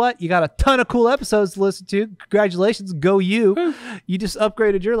 guess what? You got a ton of cool episodes to listen to. Congratulations. Go you. You just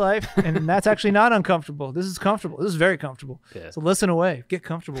upgraded your life, and that's actually not uncomfortable. This is comfortable. This is very comfortable. Yeah. So listen away. Get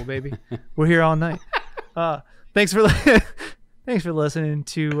comfortable, baby. We're here all night. Thanks for listening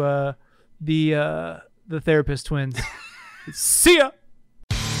to the Therapist Twins. See ya.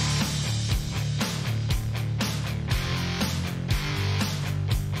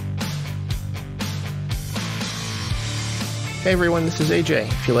 Hey everyone, this is AJ.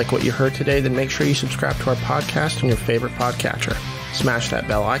 If you like what you heard today, then make sure you subscribe to our podcast on your favorite podcatcher. Smash that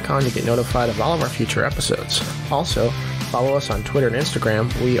bell icon to get notified of all of our future episodes. Also, follow us on Twitter and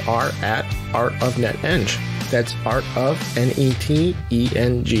Instagram. We are at ArtOfNetEng. That's Art of NETENG.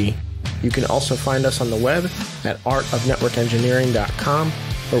 You can also find us on the web at artofnetworkengineering.com,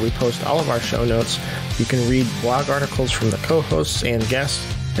 where we post all of our show notes. You can read blog articles from the co-hosts and guests,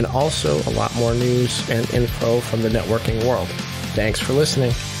 and also a lot more news and info from the networking world. Thanks for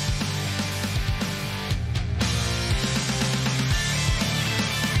listening.